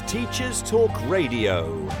is Teachers Talk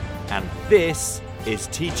Radio, and this is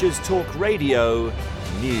Teachers Talk Radio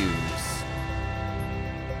News.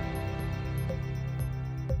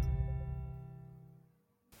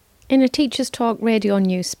 In a Teachers Talk Radio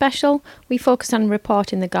News special, we focus on a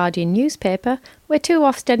report in the Guardian newspaper where 2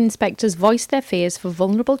 Ofsted inspectors voiced their fears for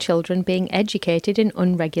vulnerable children being educated in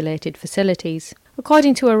unregulated facilities.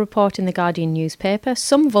 According to a report in the Guardian newspaper,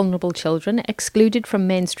 some vulnerable children excluded from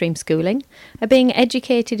mainstream schooling are being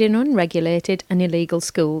educated in unregulated and illegal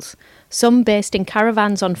schools, some based in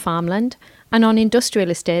caravans on farmland and on industrial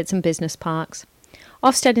estates and business parks.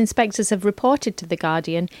 Ofsted inspectors have reported to The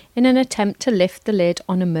Guardian in an attempt to lift the lid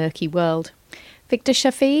on a murky world. Victor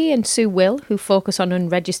Shafii and Sue Will, who focus on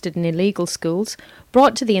unregistered and illegal schools,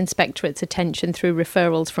 brought to the inspectorate's attention through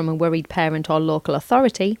referrals from a worried parent or local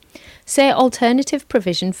authority, say alternative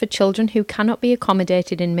provision for children who cannot be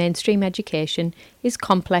accommodated in mainstream education is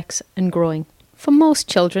complex and growing. For most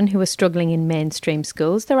children who are struggling in mainstream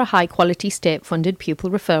schools, there are high-quality state-funded pupil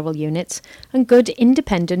referral units and good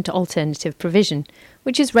independent alternative provision,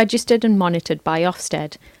 which is registered and monitored by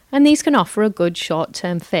Ofsted, and these can offer a good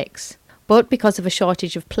short-term fix. But because of a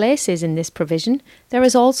shortage of places in this provision, there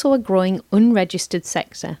is also a growing unregistered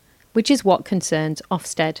sector, which is what concerns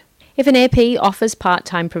Ofsted. If an AP offers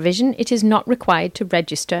part-time provision, it is not required to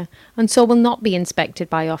register and so will not be inspected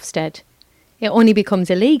by Ofsted. It only becomes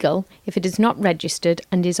illegal if it is not registered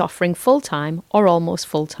and is offering full-time or almost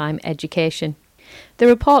full-time education. The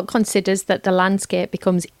report considers that the landscape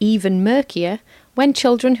becomes even murkier when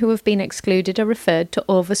children who have been excluded are referred to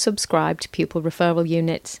oversubscribed pupil referral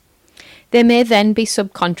units. They may then be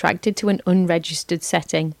subcontracted to an unregistered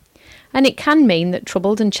setting, and it can mean that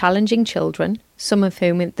troubled and challenging children, some of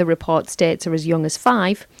whom the report states are as young as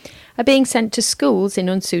 5, are being sent to schools in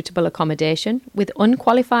unsuitable accommodation with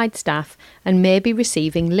unqualified staff and may be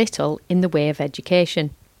receiving little in the way of education.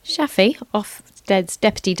 Shafi, Ofsted's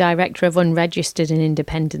Deputy Director of Unregistered and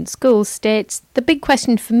Independent Schools, states, "The big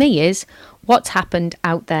question for me is, what's happened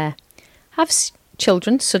out there? Have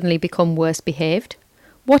children suddenly become worse behaved?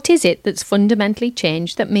 What is it that's fundamentally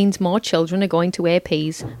changed that means more children are going to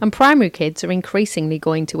APs and primary kids are increasingly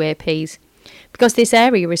going to APs? Because this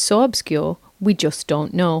area is so obscure, we just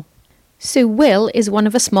don't know." Sue Will is one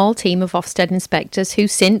of a small team of Ofsted inspectors who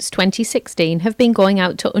since 2016 have been going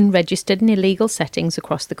out to unregistered and illegal settings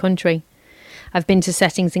across the country. "I've been to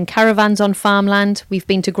settings in caravans on farmland, we've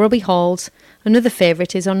been to grubby halls. Another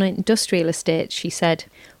favourite is on industrial estates," she said.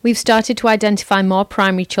 "We've started to identify more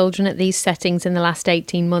primary children at these settings in the last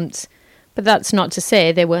 18 months. But that's not to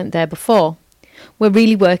say they weren't there before. We're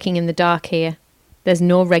really working in the dark here. There's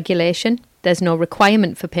no regulation, there's no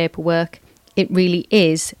requirement for paperwork. It really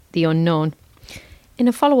is the unknown." In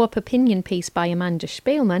a follow-up opinion piece by Amanda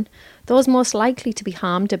Spielman, those most likely to be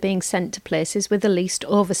harmed are being sent to places with the least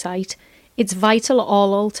oversight. "It's vital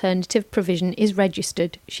all alternative provision is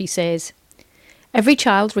registered," she says. "Every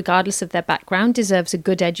child, regardless of their background, deserves a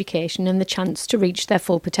good education and the chance to reach their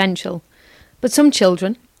full potential. But some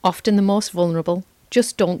children, often the most vulnerable,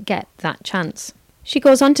 just don't get that chance." She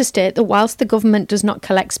goes on to state that whilst the government does not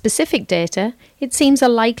collect specific data, it seems a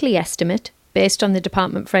likely estimate, based on the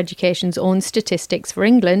Department for Education's own statistics for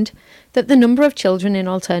England, that the number of children in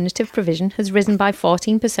alternative provision has risen by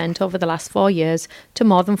 14% over the last 4 years to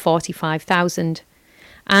more than 45,000.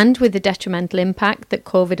 And with the detrimental impact that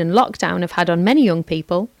COVID and lockdown have had on many young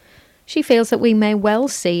people, she feels that we may well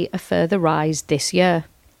see a further rise this year.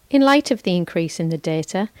 In light of the increase in the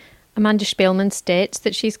data, Amanda Spielman states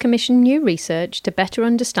that she's commissioned new research to better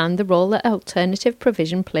understand the role that alternative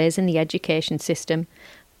provision plays in the education system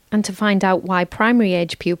and to find out why primary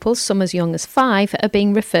age pupils, some as young as 5, are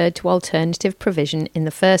being referred to alternative provision in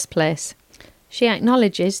the first place. She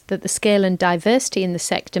acknowledges that the scale and diversity in the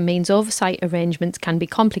sector means oversight arrangements can be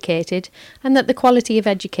complicated and that the quality of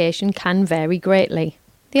education can vary greatly.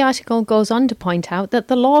 The article goes on to point out that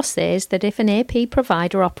the law says that if an AP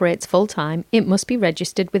provider operates full-time, it must be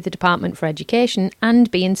registered with the Department for Education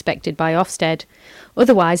and be inspected by Ofsted.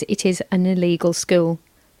 Otherwise, it is an illegal school,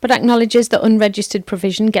 but acknowledges that unregistered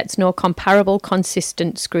provision gets no comparable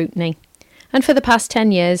consistent scrutiny. And for the past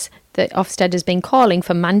 10 years, the Ofsted has been calling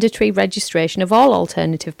for mandatory registration of all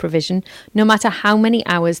alternative provision, no matter how many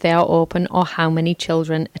hours they are open or how many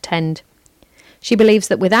children attend. She believes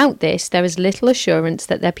that without this, there is little assurance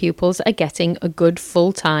that their pupils are getting a good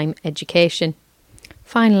full-time education.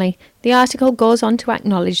 Finally, the article goes on to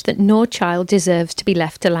acknowledge that no child deserves to be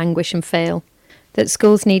left to languish and fail, that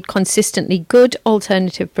schools need consistently good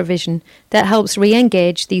alternative provision that helps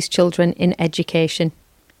re-engage these children in education.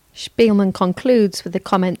 Spielman concludes with the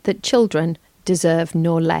comment that children deserve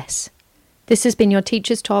no less. This has been your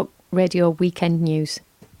Teachers Talk Radio Weekend News.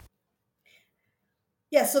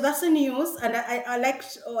 Yeah, so that's the news, and I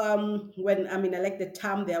liked I like the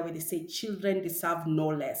term there where they say children deserve no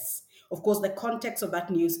less. Of course, the context of that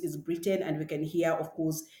news is Britain, and we can hear, of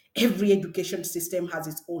course, every education system has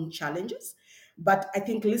its own challenges. But I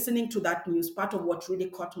think listening to that news, part of what really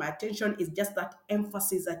caught my attention is just that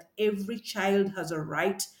emphasis that every child has a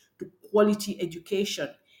right to quality education,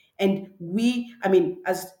 and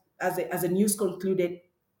as the news concluded,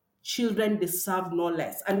 children deserve no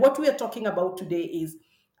less. And what we are talking about today is,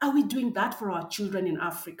 are we doing that for our children in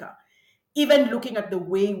Africa? Even looking at the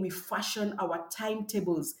way we fashion our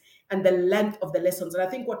timetables and the length of the lessons. And I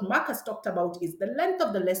think what Mark has talked about is the length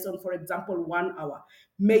of the lesson, for example, 1 hour,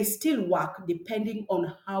 may still work depending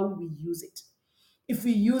on how we use it. If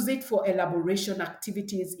we use it for elaboration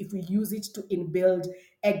activities, if we use it to inbuild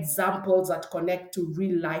examples that connect to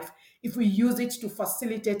real life, if we use it to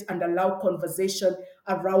facilitate and allow conversation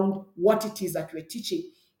around what it is that we're teaching,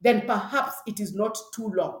 then perhaps it is not too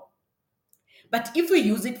long. But if we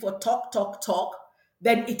use it for talk,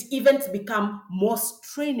 then it even become more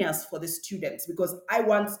strenuous for the students. Because I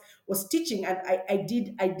once was teaching, and I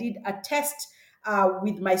did a test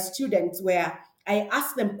with my students where I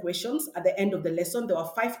asked them questions at the end of the lesson. There were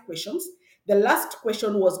 5 questions. The last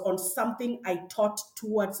question was on something I taught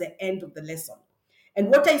towards the end of the lesson. And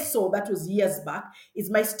what I saw, that was years back, is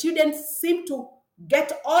my students seemed to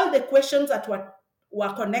get all the questions that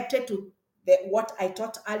were connected to what I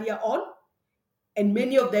taught earlier on, and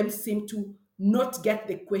many of them seem to not get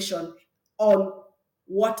the question on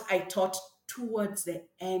what I taught towards the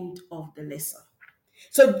end of the lesson.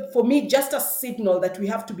 So for me, just a signal that we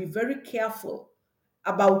have to be very careful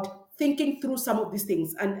about thinking through some of these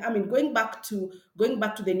things. And I mean, going back to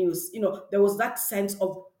the news, there was that sense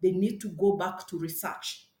of they need to go back to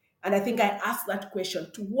research. And I think I asked that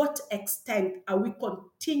question: to what extent are we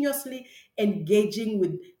continuously engaging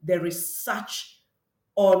with the research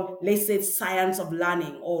on, let's say, science of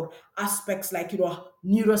learning, or aspects like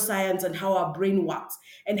neuroscience and how our brain works,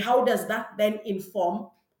 and how does that then inform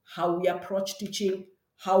how we approach teaching,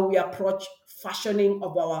 how we approach fashioning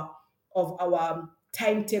of our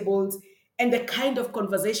timetables, and the kind of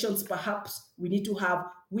conversations perhaps we need to have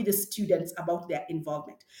with the students about their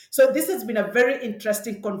involvement. So this has been a very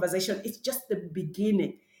interesting conversation. It's just the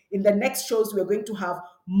beginning. In the next shows, we're going to have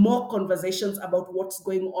more conversations about what's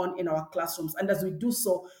going on in our classrooms. And as we do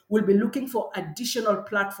so, we'll be looking for additional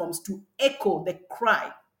platforms to echo the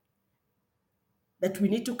cry that we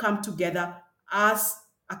need to come together as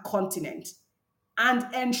a continent and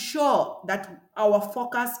ensure that our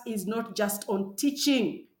focus is not just on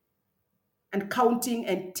teaching and counting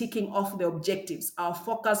and ticking off the objectives. Our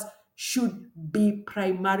focus should be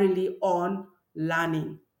primarily on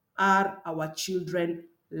learning. Are our children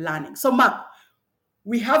learning? So, Mark,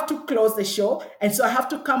 we have to close the show, and so I have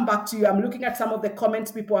to come back to you. I'm looking at some of the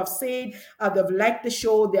comments people have said. They've liked the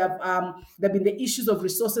show. There've been the issues of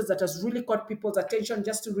resources that has really caught people's attention.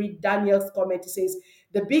 Just to read Daniel's comment, he says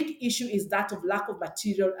the big issue is that of lack of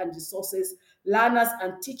material and resources. Learners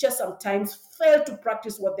and teachers sometimes fail to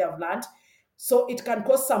practice what they have learned, so it can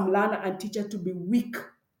cause some learner and teacher to be weak.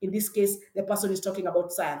 In this case, the person is talking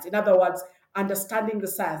about science. In other words, understanding the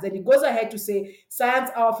science. Then he goes ahead to say, science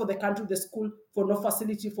hour for the country, the school for no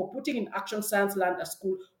facility for putting in action science learned at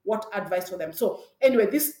school. What advice for them? So anyway,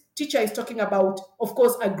 this teacher is talking about, of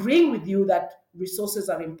course, agreeing with you that resources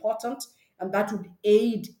are important, and that would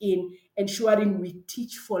aid in ensuring we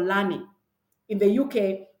teach for learning. In the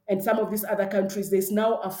UK and some of these other countries, there's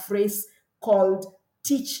now a phrase called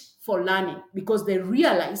teach for learning, because they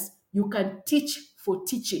realize you can teach for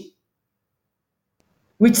teaching,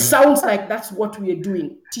 which sounds like that's what we are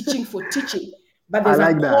doing, teaching for teaching. But there's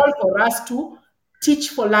a call for us to teach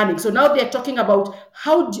for learning. So now they're talking about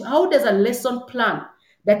how does a lesson plan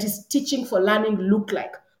that is teaching for learning look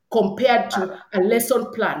like compared to a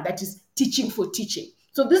lesson plan that is teaching for teaching.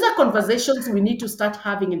 So these are conversations we need to start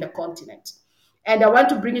having in the continent. And I want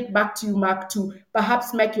to bring it back to you, Mark, to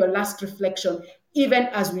perhaps make your last reflection, even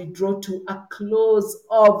as we draw to a close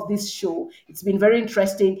of this show. It's been very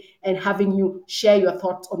interesting, and having you share your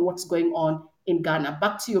thoughts on what's going on in Ghana.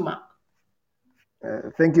 Back to you, Mark.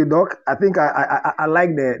 Thank you, Doc. I think I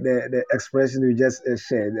like the expression you just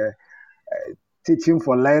shared, teaching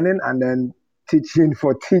for learning and then teaching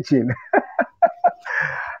for teaching.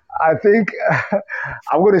 I think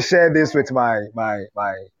I'm going to share this with my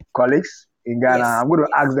colleagues in Ghana. Yes. I'm going to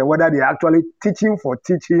ask them whether they're actually teaching for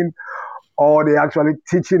teaching or they're actually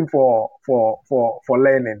teaching for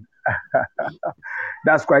learning.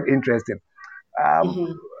 That's quite interesting.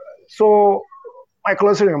 So my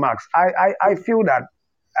closing remarks, I feel that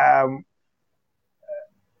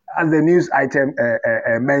as the news item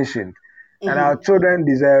mentioned, and our children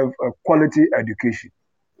deserve a quality education.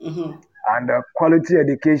 And quality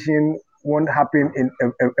education won't happen in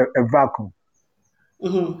a vacuum.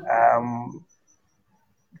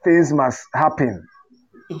 Things must happen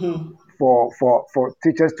for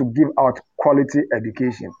teachers to give out quality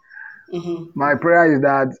education. My prayer is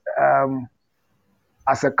that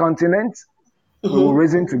as a continent, we will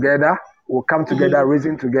reason together, we'll come together,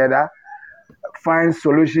 reason together, find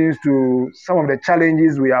solutions to some of the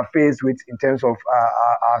challenges we are faced with in terms of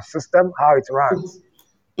our system, how it runs.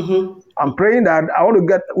 I'm praying that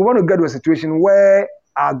we want to get to a situation where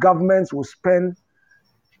our governments will spend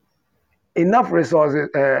enough resources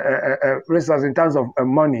in terms of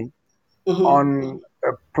money on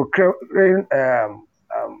procuring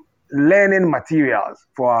learning materials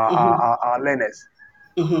for our learners.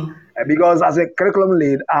 Because as a curriculum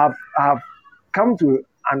lead, I've come to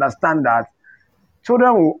understand that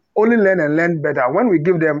children will only learn and learn better when we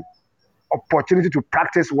give them opportunity to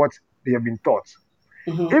practice what they have been taught.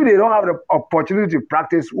 If they don't have the opportunity to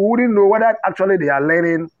practice, we wouldn't know whether actually they are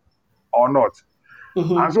learning or not.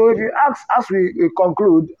 And so if you ask, as we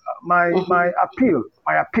conclude, my appeal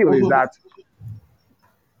is that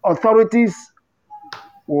authorities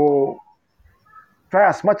will try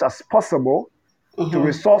as much as possible to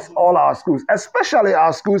resource all our schools, especially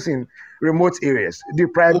our schools in remote areas,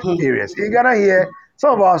 deprived areas. In Ghana here,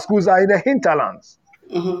 some of our schools are in the hinterlands.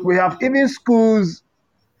 We have even schools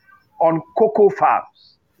on cocoa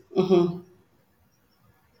farms.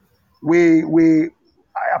 We are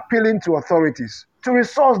appealing to authorities to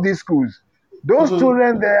resource these schools. Those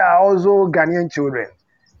children there are also Ghanaian children.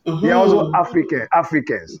 They are also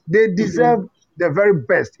Africans. They deserve the very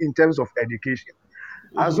best in terms of education.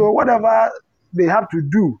 And so whatever they have to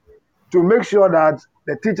do to make sure that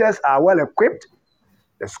the teachers are well equipped,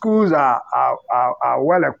 the schools are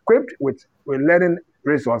well equipped with learning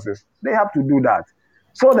resources, they have to do that.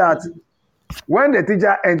 So that when the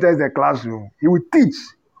teacher enters the classroom, he will teach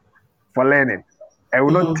for learning and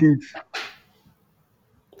will not teach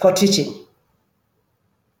for teaching.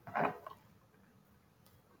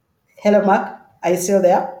 Hello, Mark. Are you still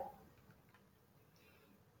there?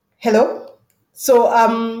 Hello. So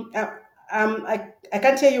I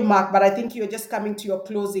can't hear you, Mark, but I think you're just coming to your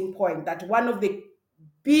closing point. That one of the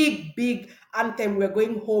big anthem we're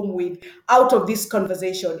going home with out of this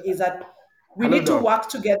conversation is that we need to work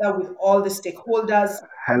together with all the stakeholders.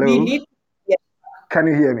 Hello. We need. Yes. Can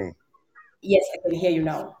you hear me? Yes, I can hear you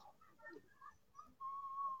now.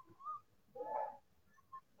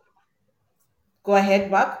 Go ahead,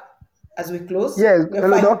 Mark, as we close. Yes.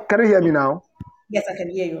 Hello, Doc. Can you hear me now? Yes, I can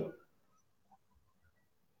hear you.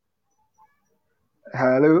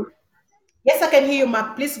 Hello? Yes, I can hear you,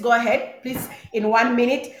 Mark. Please go ahead. Please, in 1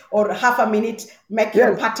 minute or half a minute, make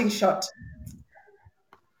your parting shot.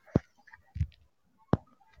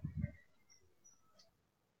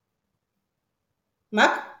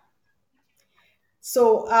 Mark?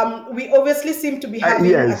 So we obviously seem to be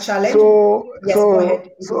having a challenge. So, yes, go ahead.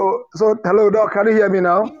 So, hello, Doc. Can you hear me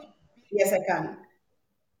now? Yes, I can.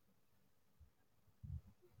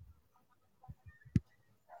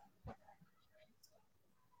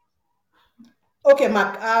 Okay,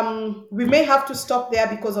 Mark, we may have to stop there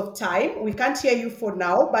because of time. We can't hear you for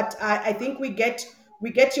now, but I think we get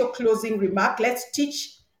your closing remark.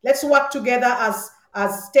 Let's work together as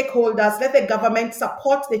stakeholders. Let the government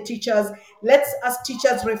support the teachers. Let's, as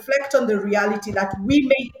teachers, reflect on the reality that we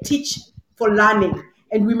may teach for learning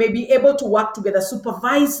and we may be able to work together.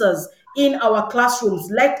 Supervisors in our classrooms,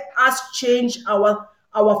 let us change our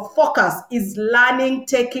focus. Is learning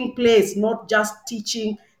taking place, not just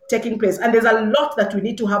teaching taking place. And there's a lot that we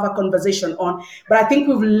need to have a conversation on, but I think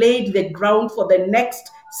we've laid the ground for the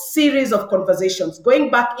next series of conversations,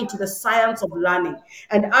 going back into the science of learning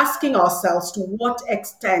and asking ourselves to what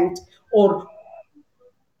extent or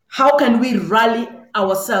how can we rally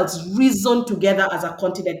ourselves, reason together as a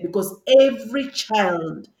continent, because every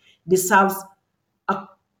child deserves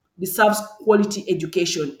quality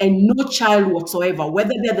education, and no child whatsoever,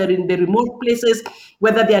 whether they're in the remote places,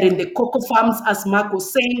 whether they are in the cocoa farms, as Mark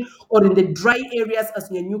was saying, or in the dry areas, as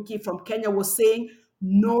Nyanyuki from Kenya was saying,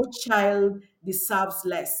 no child deserves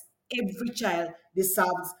less. Every child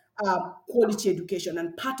deserves quality education,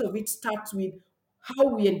 and part of it starts with how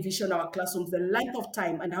we envision our classrooms, the length of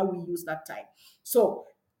time, and how we use that time. So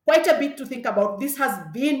quite a bit to think about. This has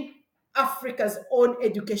been Africa's own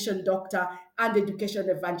education doctor and education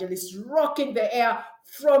evangelist, rocking the air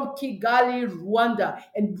from Kigali, Rwanda,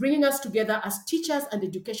 and bringing us together as teachers and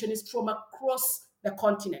educationists from across the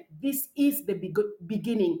continent. This is the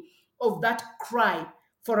beginning of that cry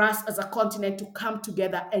for us as a continent to come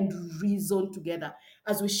together and reason together.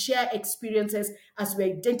 As we share experiences, as we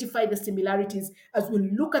identify the similarities, as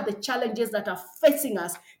we look at the challenges that are facing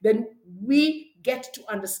us, then we get to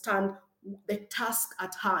understand the task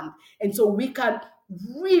at hand. And so we can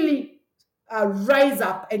really rise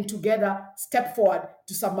up and together step forward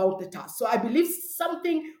to surmount the task. So I believe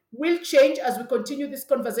something will change as we continue these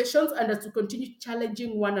conversations and as we continue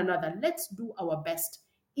challenging one another. Let's do our best,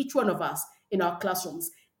 each one of us in our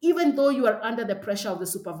classrooms. Even though you are under the pressure of the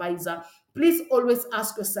supervisor, please always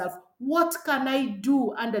ask yourself, what can I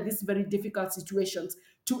do under these very difficult situations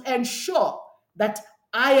to ensure that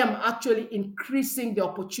I am actually increasing the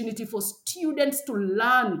opportunity for students to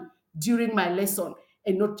learn during my lesson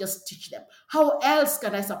and not just teach them? How else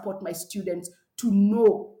can I support my students to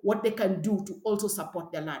know what they can do to also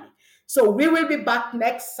support their learning? So we will be back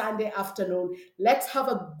next Sunday afternoon. Let's have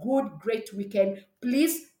a good, great weekend.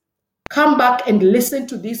 Please come back and listen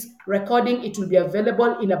to this recording. It will be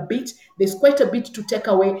available in a bit. There's quite a bit to take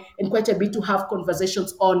away and quite a bit to have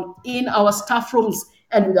conversations on in our staff rooms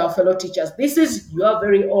and with our fellow teachers. This is your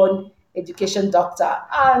very own education doctor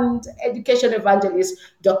and education evangelist,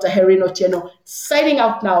 Dr. Hereen Otieno, signing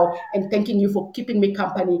out now and thanking you for keeping me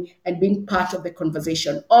company and being part of the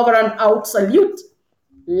conversation. Over and out, salute.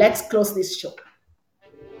 Let's close this show.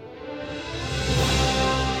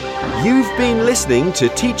 You've been listening to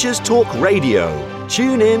Teachers Talk Radio.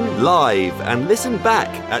 Tune in live and listen back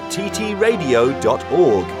at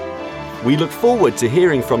ttradio.org. We look forward to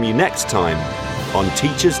hearing from you next time on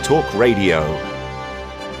Teachers Talk Radio.